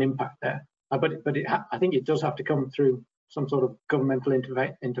an impact there. But I think it does have to come through some sort of governmental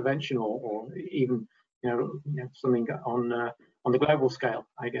intervention, or even you know something on the global scale,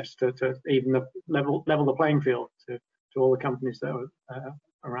 I guess, to even level the playing field to all the companies that are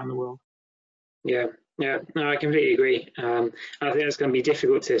around the world. Yeah, no, I completely agree. I think it's going to be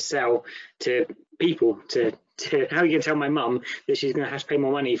difficult to sell to people. How are you going to tell my mum that she's going to have to pay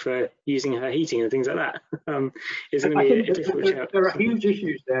more money for using her heating and things like that? It's going to be a difficult challenge. There are huge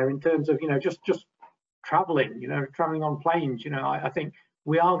issues there in terms of, you know, just traveling. You know, traveling on planes. You know, I think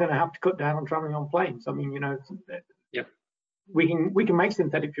we are going to have to cut down on traveling on planes. I mean, you know, yeah. We can make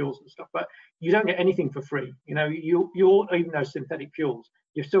synthetic fuels and stuff, but you don't get anything for free. You know, you even those synthetic fuels,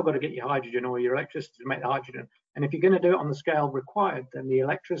 you've still got to get your hydrogen or your electricity to make the hydrogen. And if you're going to do it on the scale required, then the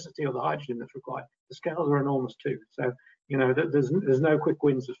electricity or the hydrogen that's required, the scales are enormous too. So, you know, there's no quick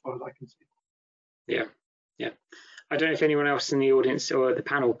wins as far as I can see. Yeah. I don't know if anyone else in the audience or the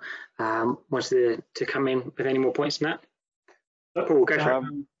panel wants to come in with any more points on that. Paul, go for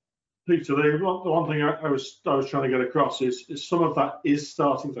it. Peter, the one thing I was trying to get across is some of that is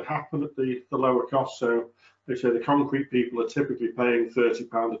starting to happen at the lower cost. So they say the concrete people are typically paying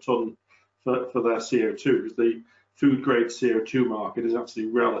 £30 a tonne for their CO2. The food grade CO2 market is actually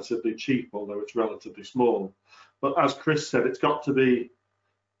relatively cheap, although it's relatively small. But as Chris said, it's got to be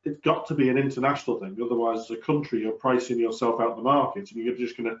an international thing. Otherwise, as a country, you're pricing yourself out of the market, and you're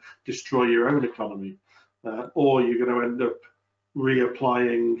just going to destroy your own economy, or you're going to end up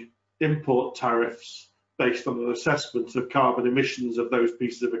reapplying import tariffs based on an assessment of carbon emissions of those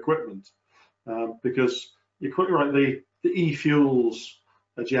pieces of equipment, because you're quite right, the e-fuels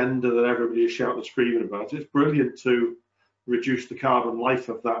agenda that everybody is shouting and screaming about, it's brilliant to reduce the carbon life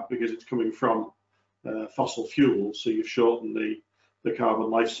of that because it's coming from fossil fuels, so you've shortened the carbon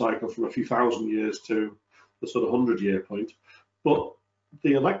life cycle from a few thousand years to the sort of 100-year point. But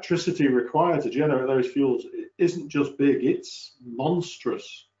the electricity required to generate those fuels isn't just big, it's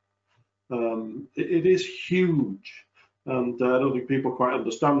monstrous. It is huge, and I don't think people quite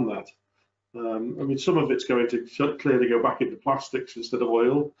understand that. I mean, some of it's going to clearly go back into plastics instead of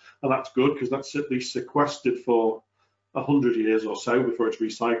oil, and that's good because that's at least sequestered for 100 years or so before it's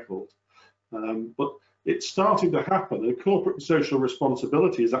recycled. But it's starting to happen, and corporate social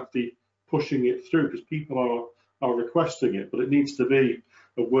responsibility is actually pushing it through because people are requesting it, but it needs to be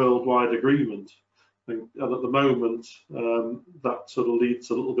a worldwide agreement. And at the moment, that sort of leads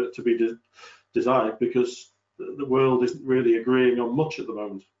a little bit to be desired because the world isn't really agreeing on much at the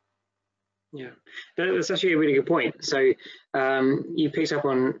moment. Yeah, that's actually a really good point. So you picked up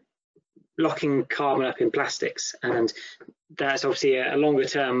on locking carbon up in plastics, and that's obviously a longer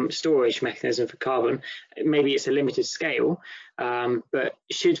term storage mechanism for carbon. Maybe it's a limited scale, but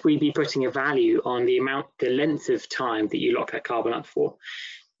should we be putting a value on the length of time that you lock that carbon up for?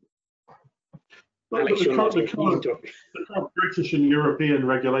 Well, the current British and European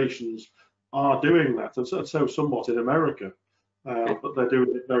regulations are doing that, and so somewhat in America, but they're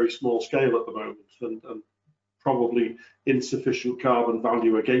doing it very small scale at the moment, and probably insufficient carbon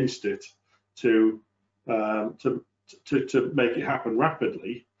value against it to make it happen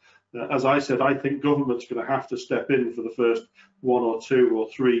rapidly. As I said, I think government's going to have to step in for the first 1 or 2 or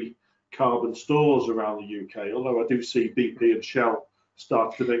 3 carbon stores around the UK, although I do see BP and Shell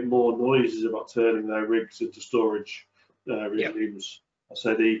start to make more noises about turning their rigs into storage regimes. Yep.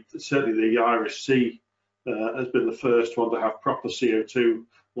 So certainly the Irish Sea has been the first one to have proper CO2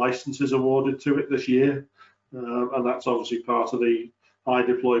 licenses awarded to it this year, and that's obviously part of the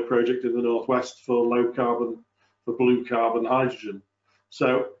iDeploy project in the northwest for low carbon, for blue carbon hydrogen.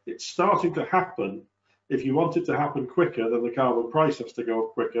 So it's starting to happen. If you want it to happen quicker, then the carbon price has to go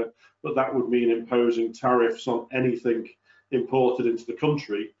up quicker, but that would mean imposing tariffs on anything imported into the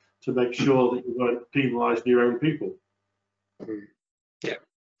to make sure that you won't penalise your own people.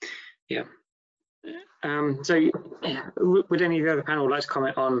 Yeah. So would any of the other panel like to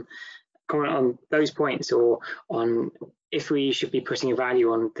comment on those points, or on if we should be putting a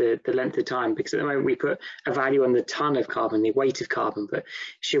value on the length of time? Because at the moment we put a value on the ton of carbon, the weight of carbon, but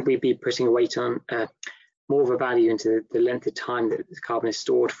should we be putting a weight on more of a value into the length of time that the carbon is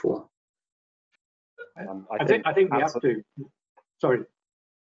stored for? I think we have to. Sorry.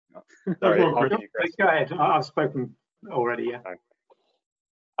 Sorry, go ahead. I've spoken already. Yeah.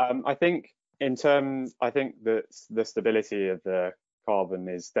 I think that the stability of the carbon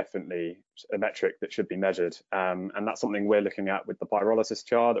is definitely a metric that should be measured, and that's something we're looking at with the pyrolysis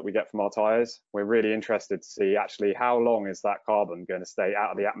char that we get from our tyres. We're really interested to see actually how long is that carbon going to stay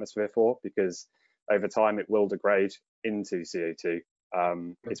out of the atmosphere for, because over time it will degrade into CO2.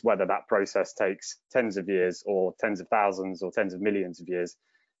 It's whether that process takes tens of years or tens of thousands or tens of millions of years,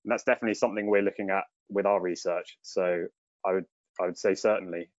 and that's definitely something we're looking at with our research. So I would say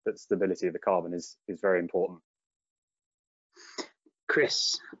certainly that stability of the carbon is very important.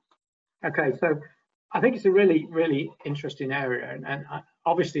 Chris. Okay, so I think it's a really interesting area, and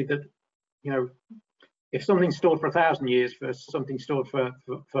obviously that, you know, if something's stored for 1,000 years versus something stored for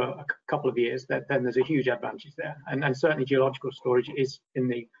a couple of years, then there's a huge advantage there, and certainly geological storage is in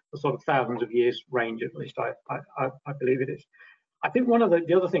the sort of thousands of years range, at least I believe it is. I think one of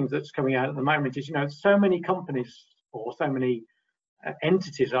the other things that's coming out at the moment is, you know, so many companies or so many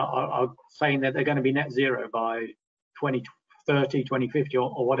entities are saying that they're going to be net zero by 2030, 2050,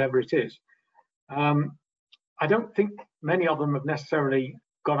 or whatever it is. I don't think many of them have necessarily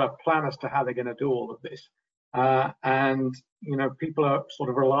got a plan as to how they're going to do all of this. And, you know, people are sort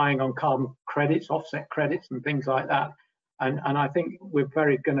of relying on carbon credits, offset credits and things like that. And I think we're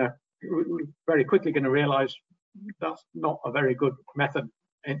very quickly going to realize that's not a very good method,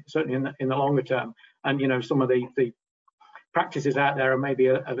 certainly in the longer term. And, you know, some of the practices out there are maybe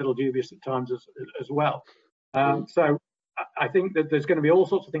a little dubious at times as well. So I think that there's going to be all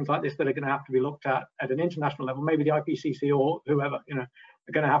sorts of things like this that are going to have to be looked at an international level. Maybe the IPCC or whoever, you know,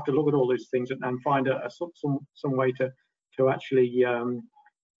 are going to have to look at all these things and find some way to actually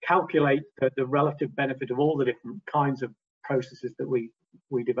calculate the relative benefit of all the different kinds of processes that we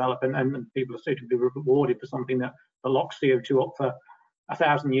develop, and people are suitably rewarded for something that locks CO2 up for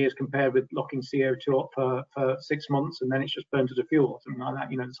 1,000 years compared with locking CO2 up for 6 months and then it's just burned as a fuel or something like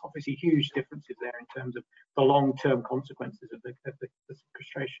that. You know, there's obviously huge differences there in terms of the long-term consequences of the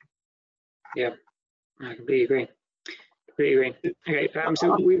sequestration. Yeah, I completely agree. Okay,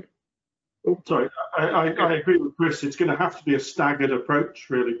 so we. Oh. Sorry, I agree with Chris. It's going to have to be a staggered approach,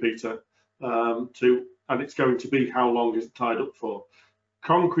 really, Peter. And it's going to be how long is it tied up for?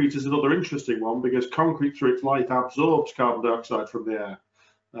 Concrete is another interesting one because concrete through its life absorbs carbon dioxide from the air.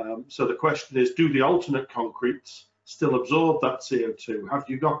 So the question is, do the alternate concretes still absorb that CO2? Have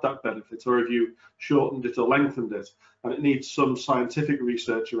you got that benefit, or have you shortened it or lengthened it? And it needs some scientific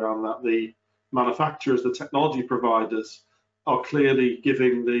research around that. The manufacturers, the technology providers are clearly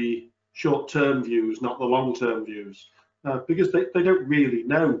giving the short-term views, not the long-term views, because they don't really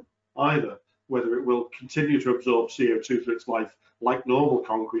know either whether it will continue to absorb CO2 through its life like normal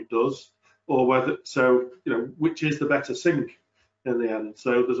concrete does, or whether, so, you know, which is the better sink in the end.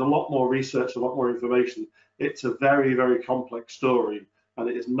 So there's a lot more research, a lot more information. It's a very, very complex story, and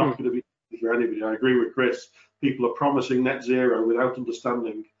it is not going to be easy for anybody. I agree with Chris. People are promising net zero without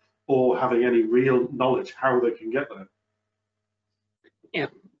understanding or having any real knowledge how they can get there. Yeah,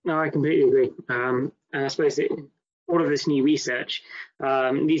 no, I completely agree. And I suppose all of this new research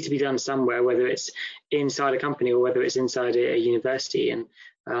needs to be done somewhere, whether it's inside a company or whether it's inside a university. And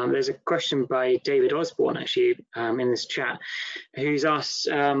there's a question by David Osborne, actually, in this chat, who's asked,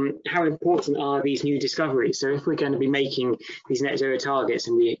 how important are these new discoveries? So if we're going to be making these net zero targets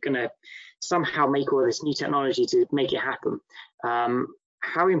and we're going to somehow make all this new technology to make it happen,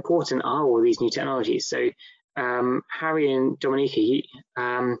 how important are all these new technologies? So Harry and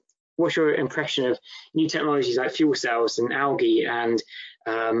Dominika, what's your impression of new technologies like fuel cells and algae and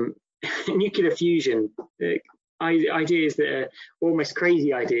nuclear fusion? Ideas that are almost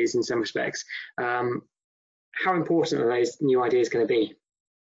crazy ideas in some respects. How important are those new ideas going to be?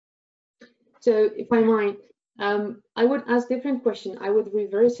 So if I might, I would ask a different question. I would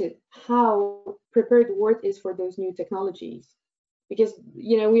reverse it. How prepared the world is for those new technologies? Because,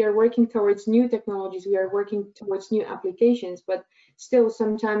 you know, we are working towards new technologies, we are working towards new applications, but still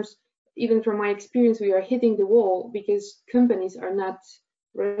sometimes, even from my experience, we are hitting the wall because companies are not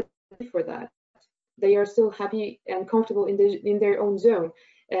ready for that. They are still happy and comfortable in their own zone,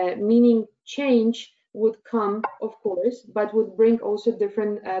 meaning change would come, of course, but would bring also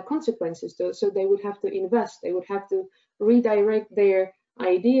different consequences. So they would have to invest, they would have to redirect their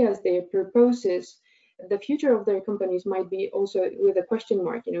ideas, their purposes. The future of their companies might be also with a question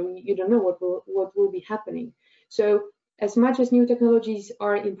mark. You know, you don't know what will be happening. So as much as new technologies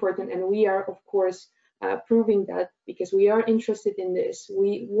are important, and we are, of course, proving that because we are interested in this,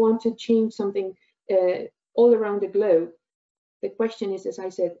 we want to change something all around the globe. The question is, as I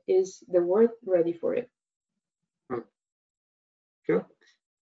said, is the world ready for it? Sure.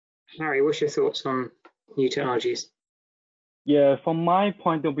 Harry, what's your thoughts on new technologies? Yeah, from my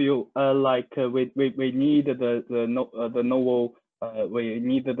point of view, we need the novel we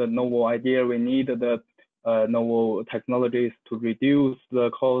need the novel idea, we need the novel technologies to reduce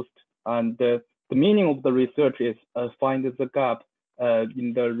the cost, and the meaning of the research is find the gap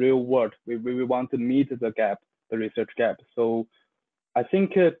in the real world. We want to meet the gap, the research gap. So I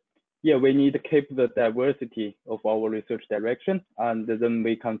think yeah, we need to keep the diversity of our research direction, and then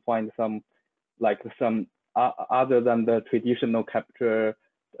we can find some other than the traditional capture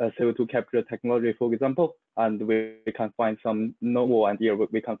CO2 capture technology, for example, and we can find some novel idea.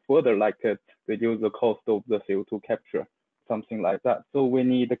 We can further reduce the cost of the CO2 capture, something like that. So we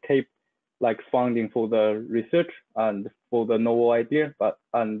need to keep funding for the research and for the novel idea,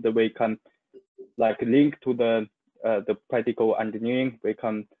 and we can link to the practical engineering. We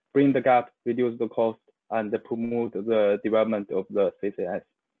can bring the gap, reduce the cost, and promote the development of the CCS.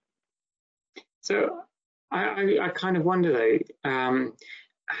 So I kind of wonder though,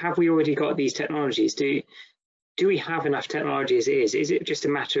 have we already got these technologies? Do we have enough technology as it is? Is it just a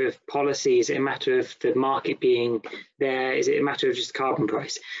matter of policy? Is it a matter of the market being there? Is it a matter of just carbon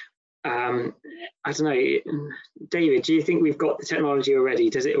price? I don't know. David, do you think we've got the technology already?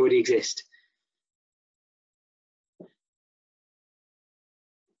 Does it already exist?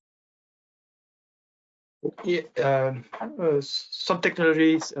 Yeah, some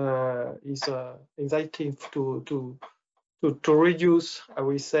technologies is exciting to reduce, I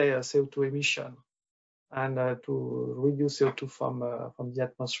will say, CO2 emission and to reduce CO2 from the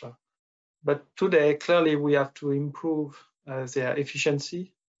atmosphere. But today, clearly, we have to improve their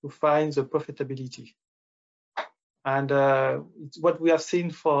efficiency to find the profitability. And it's what we have seen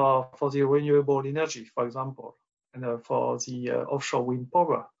for the renewable energy, for example, and for the offshore wind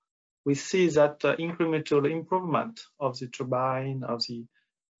power. We see that incremental improvement of the turbine, of the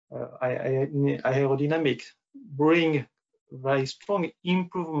aerodynamic, bring very strong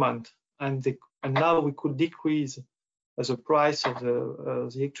improvement, and now we could decrease the price of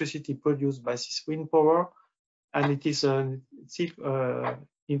the electricity produced by this wind power, and it is the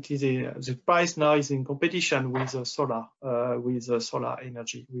price now is in competition with solar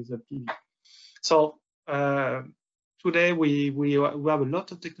energy, with the PV. So today we have a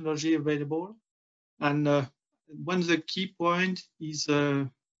lot of technology available, and one of the key points is,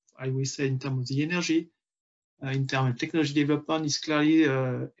 I will say, in terms of the energy, in terms of technology development, is clearly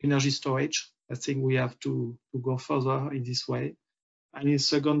energy storage. I think we have to go further in this way. And in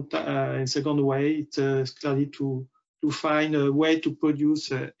second way, it's clearly to find a way to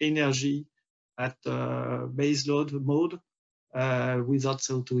produce energy at base load mode without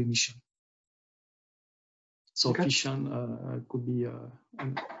CO2 emission. So Okay. fission could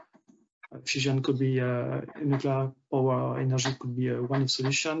be nuclear power energy could be one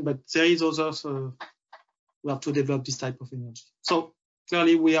solution, but there is others. We have to develop this type of energy. So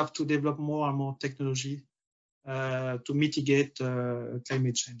clearly, we have to develop more and more technology to mitigate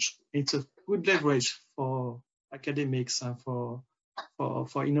climate change. It's a good leverage for academics and for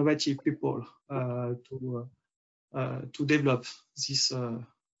innovative people to develop this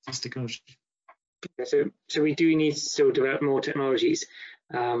technology. So we do need to still develop more technologies.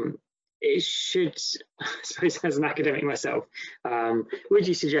 It should, I suppose, as an academic myself, would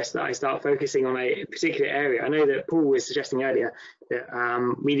you suggest that I start focusing on a particular area? I know that Paul was suggesting earlier that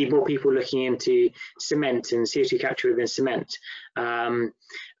we need more people looking into cement and CO2 capture within cement.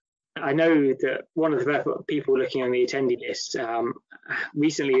 I know that one of the people looking on the attendee list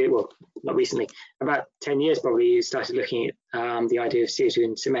recently, well, not recently, about 10 years probably, started looking at the idea of CO2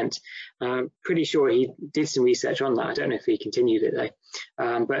 in cement. Pretty sure he did some research on that. I don't know if he continued it though.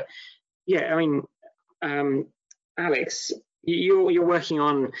 But yeah, I mean, Alex, you're working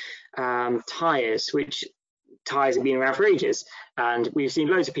on tyres, which tyres have been around for ages, and we've seen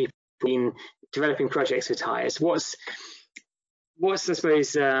loads of people been developing projects for tyres. What's I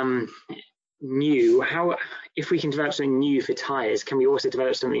suppose new? How, if we can develop something new for tyres, can we also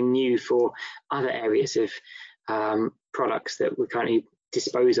develop something new for other areas of products that we currently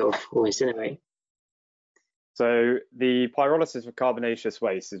dispose of or incinerate? So the pyrolysis of carbonaceous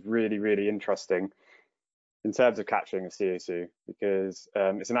waste is really, really interesting in terms of capturing of CO2, because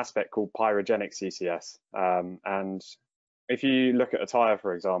it's an aspect called pyrogenic CCS. And if you look at a tyre,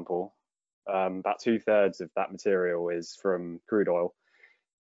 for example, about 2/3 of that material is from crude oil.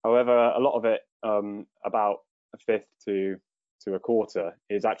 However, a lot of it, about 1/5 to 1/4,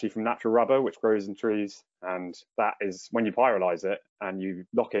 is actually from natural rubber, which grows in trees. And that is, when you pyrolyze it and you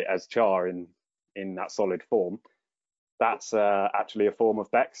lock it as char in that solid form, that's actually a form of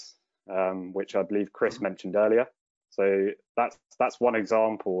BECCS, which I believe Chris mentioned earlier. So that's one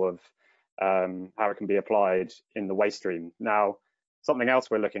example of how it can be applied in the waste stream. Now, something else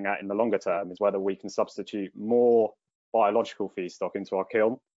we're looking at in the longer term is whether we can substitute more biological feedstock into our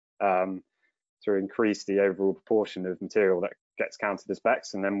kiln to increase the overall proportion of material that gets counted as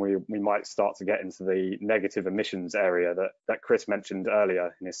BECCS, and then we might start to get into the negative emissions area that Chris mentioned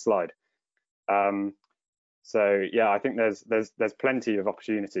earlier in his slide. So yeah, I think there's plenty of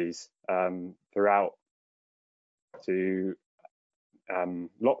opportunities throughout to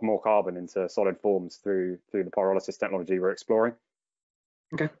lock more carbon into solid forms through the pyrolysis technology we're exploring.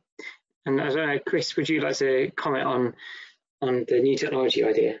 Okay, and I don't know, Chris, would you like to comment on the new technology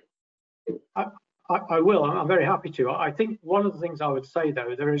idea? I will. I'm very happy to. I think one of the things I would say,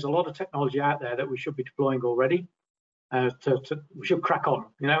 though, there is a lot of technology out there that we should be deploying already. We should crack on.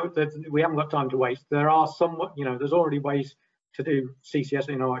 You know, we haven't got time to waste. There are somewhat, you know, there's already ways to do CCS.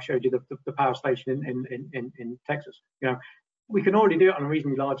 You know, I showed you the power station in Texas. You know, we can already do it on a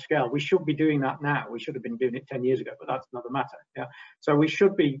reasonably large scale. We should be doing that now. We should have been doing it 10 years ago, but that's another matter. Yeah. So we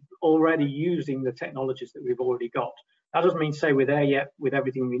should be already using the technologies that we've already got. That doesn't mean to say we're there yet with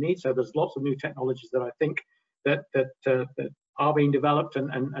everything we need. So there's lots of new technologies that I think that are being developed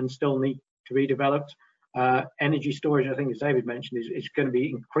and still need to be developed. Energy storage, I think, as David mentioned, is going to be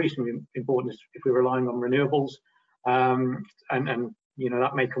increasingly important if we're relying on renewables, and you know,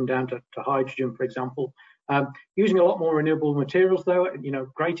 that may come down to hydrogen, for example. Using a lot more renewable materials, though, you know,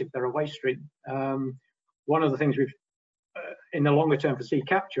 great if they're a waste stream. One of the things we've in the longer term for sea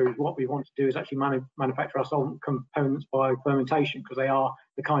capture is what we want to do is actually manufacture our solvent components by fermentation, because they are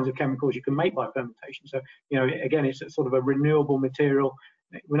the kinds of chemicals you can make by fermentation. So, you know, again, it's sort of a renewable material.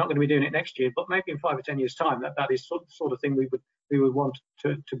 We're not going to be doing it next year, but maybe in 5 or 10 years' time, that is sort of thing we would want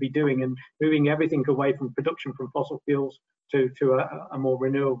to be doing, and moving everything away from production from fossil fuels to a more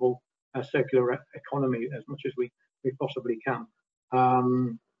renewable circular economy as much as we possibly can.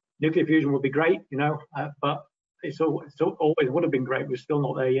 Nuclear fusion would be great, you know, but it's always would have been great. We're still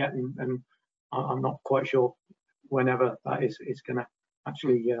not there yet, and I'm not quite sure whenever that is going to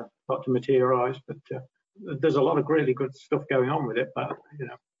actually start to materialise. But there's a lot of really good stuff going on with it, but you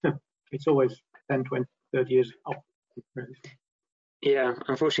know, it's always 10, 20, 30 years off. Yeah,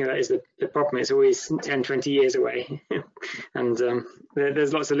 unfortunately, that is the problem. It's always 10, 20 years away. And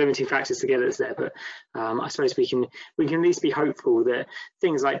there's lots of limiting factors to get us there. But I suppose we can at least be hopeful that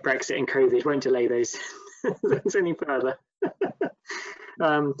things like Brexit and COVID won't delay those any further.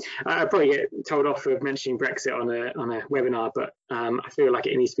 I probably get told off for mentioning Brexit on a webinar, but I feel like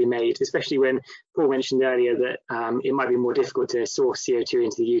it needs to be made, especially when Paul mentioned earlier that it might be more difficult to source CO2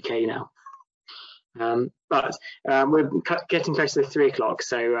 into the UK now. But we're getting close to 3 o'clock,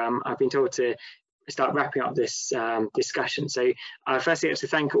 so I've been told to start wrapping up this discussion. So firstly, I have to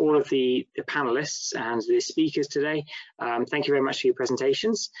thank all of the panelists and the speakers today. Thank you very much for your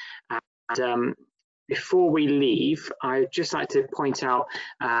presentations. And before we leave, I'd just like to point out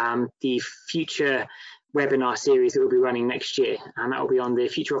the future webinar series that we'll be running next year, and that will be on the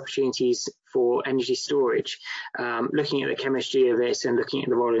future opportunities for energy storage, looking at the chemistry of this and looking at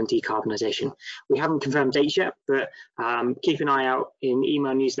the role in decarbonisation. We haven't confirmed dates yet, but keep an eye out in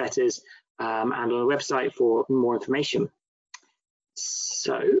email newsletters and on the website for more information.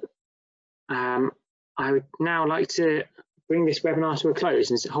 So I would now like to bring this webinar to a close,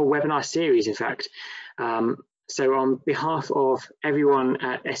 and it's a whole webinar series, in fact. So on behalf of everyone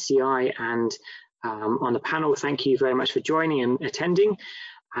at SCI and on the panel, thank you very much for joining and attending.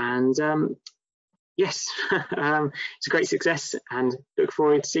 And yes, it's a great success, and look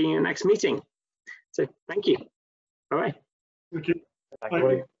forward to seeing you in the next meeting. So thank you. Bye-bye. Thank you. Thank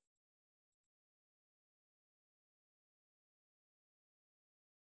you.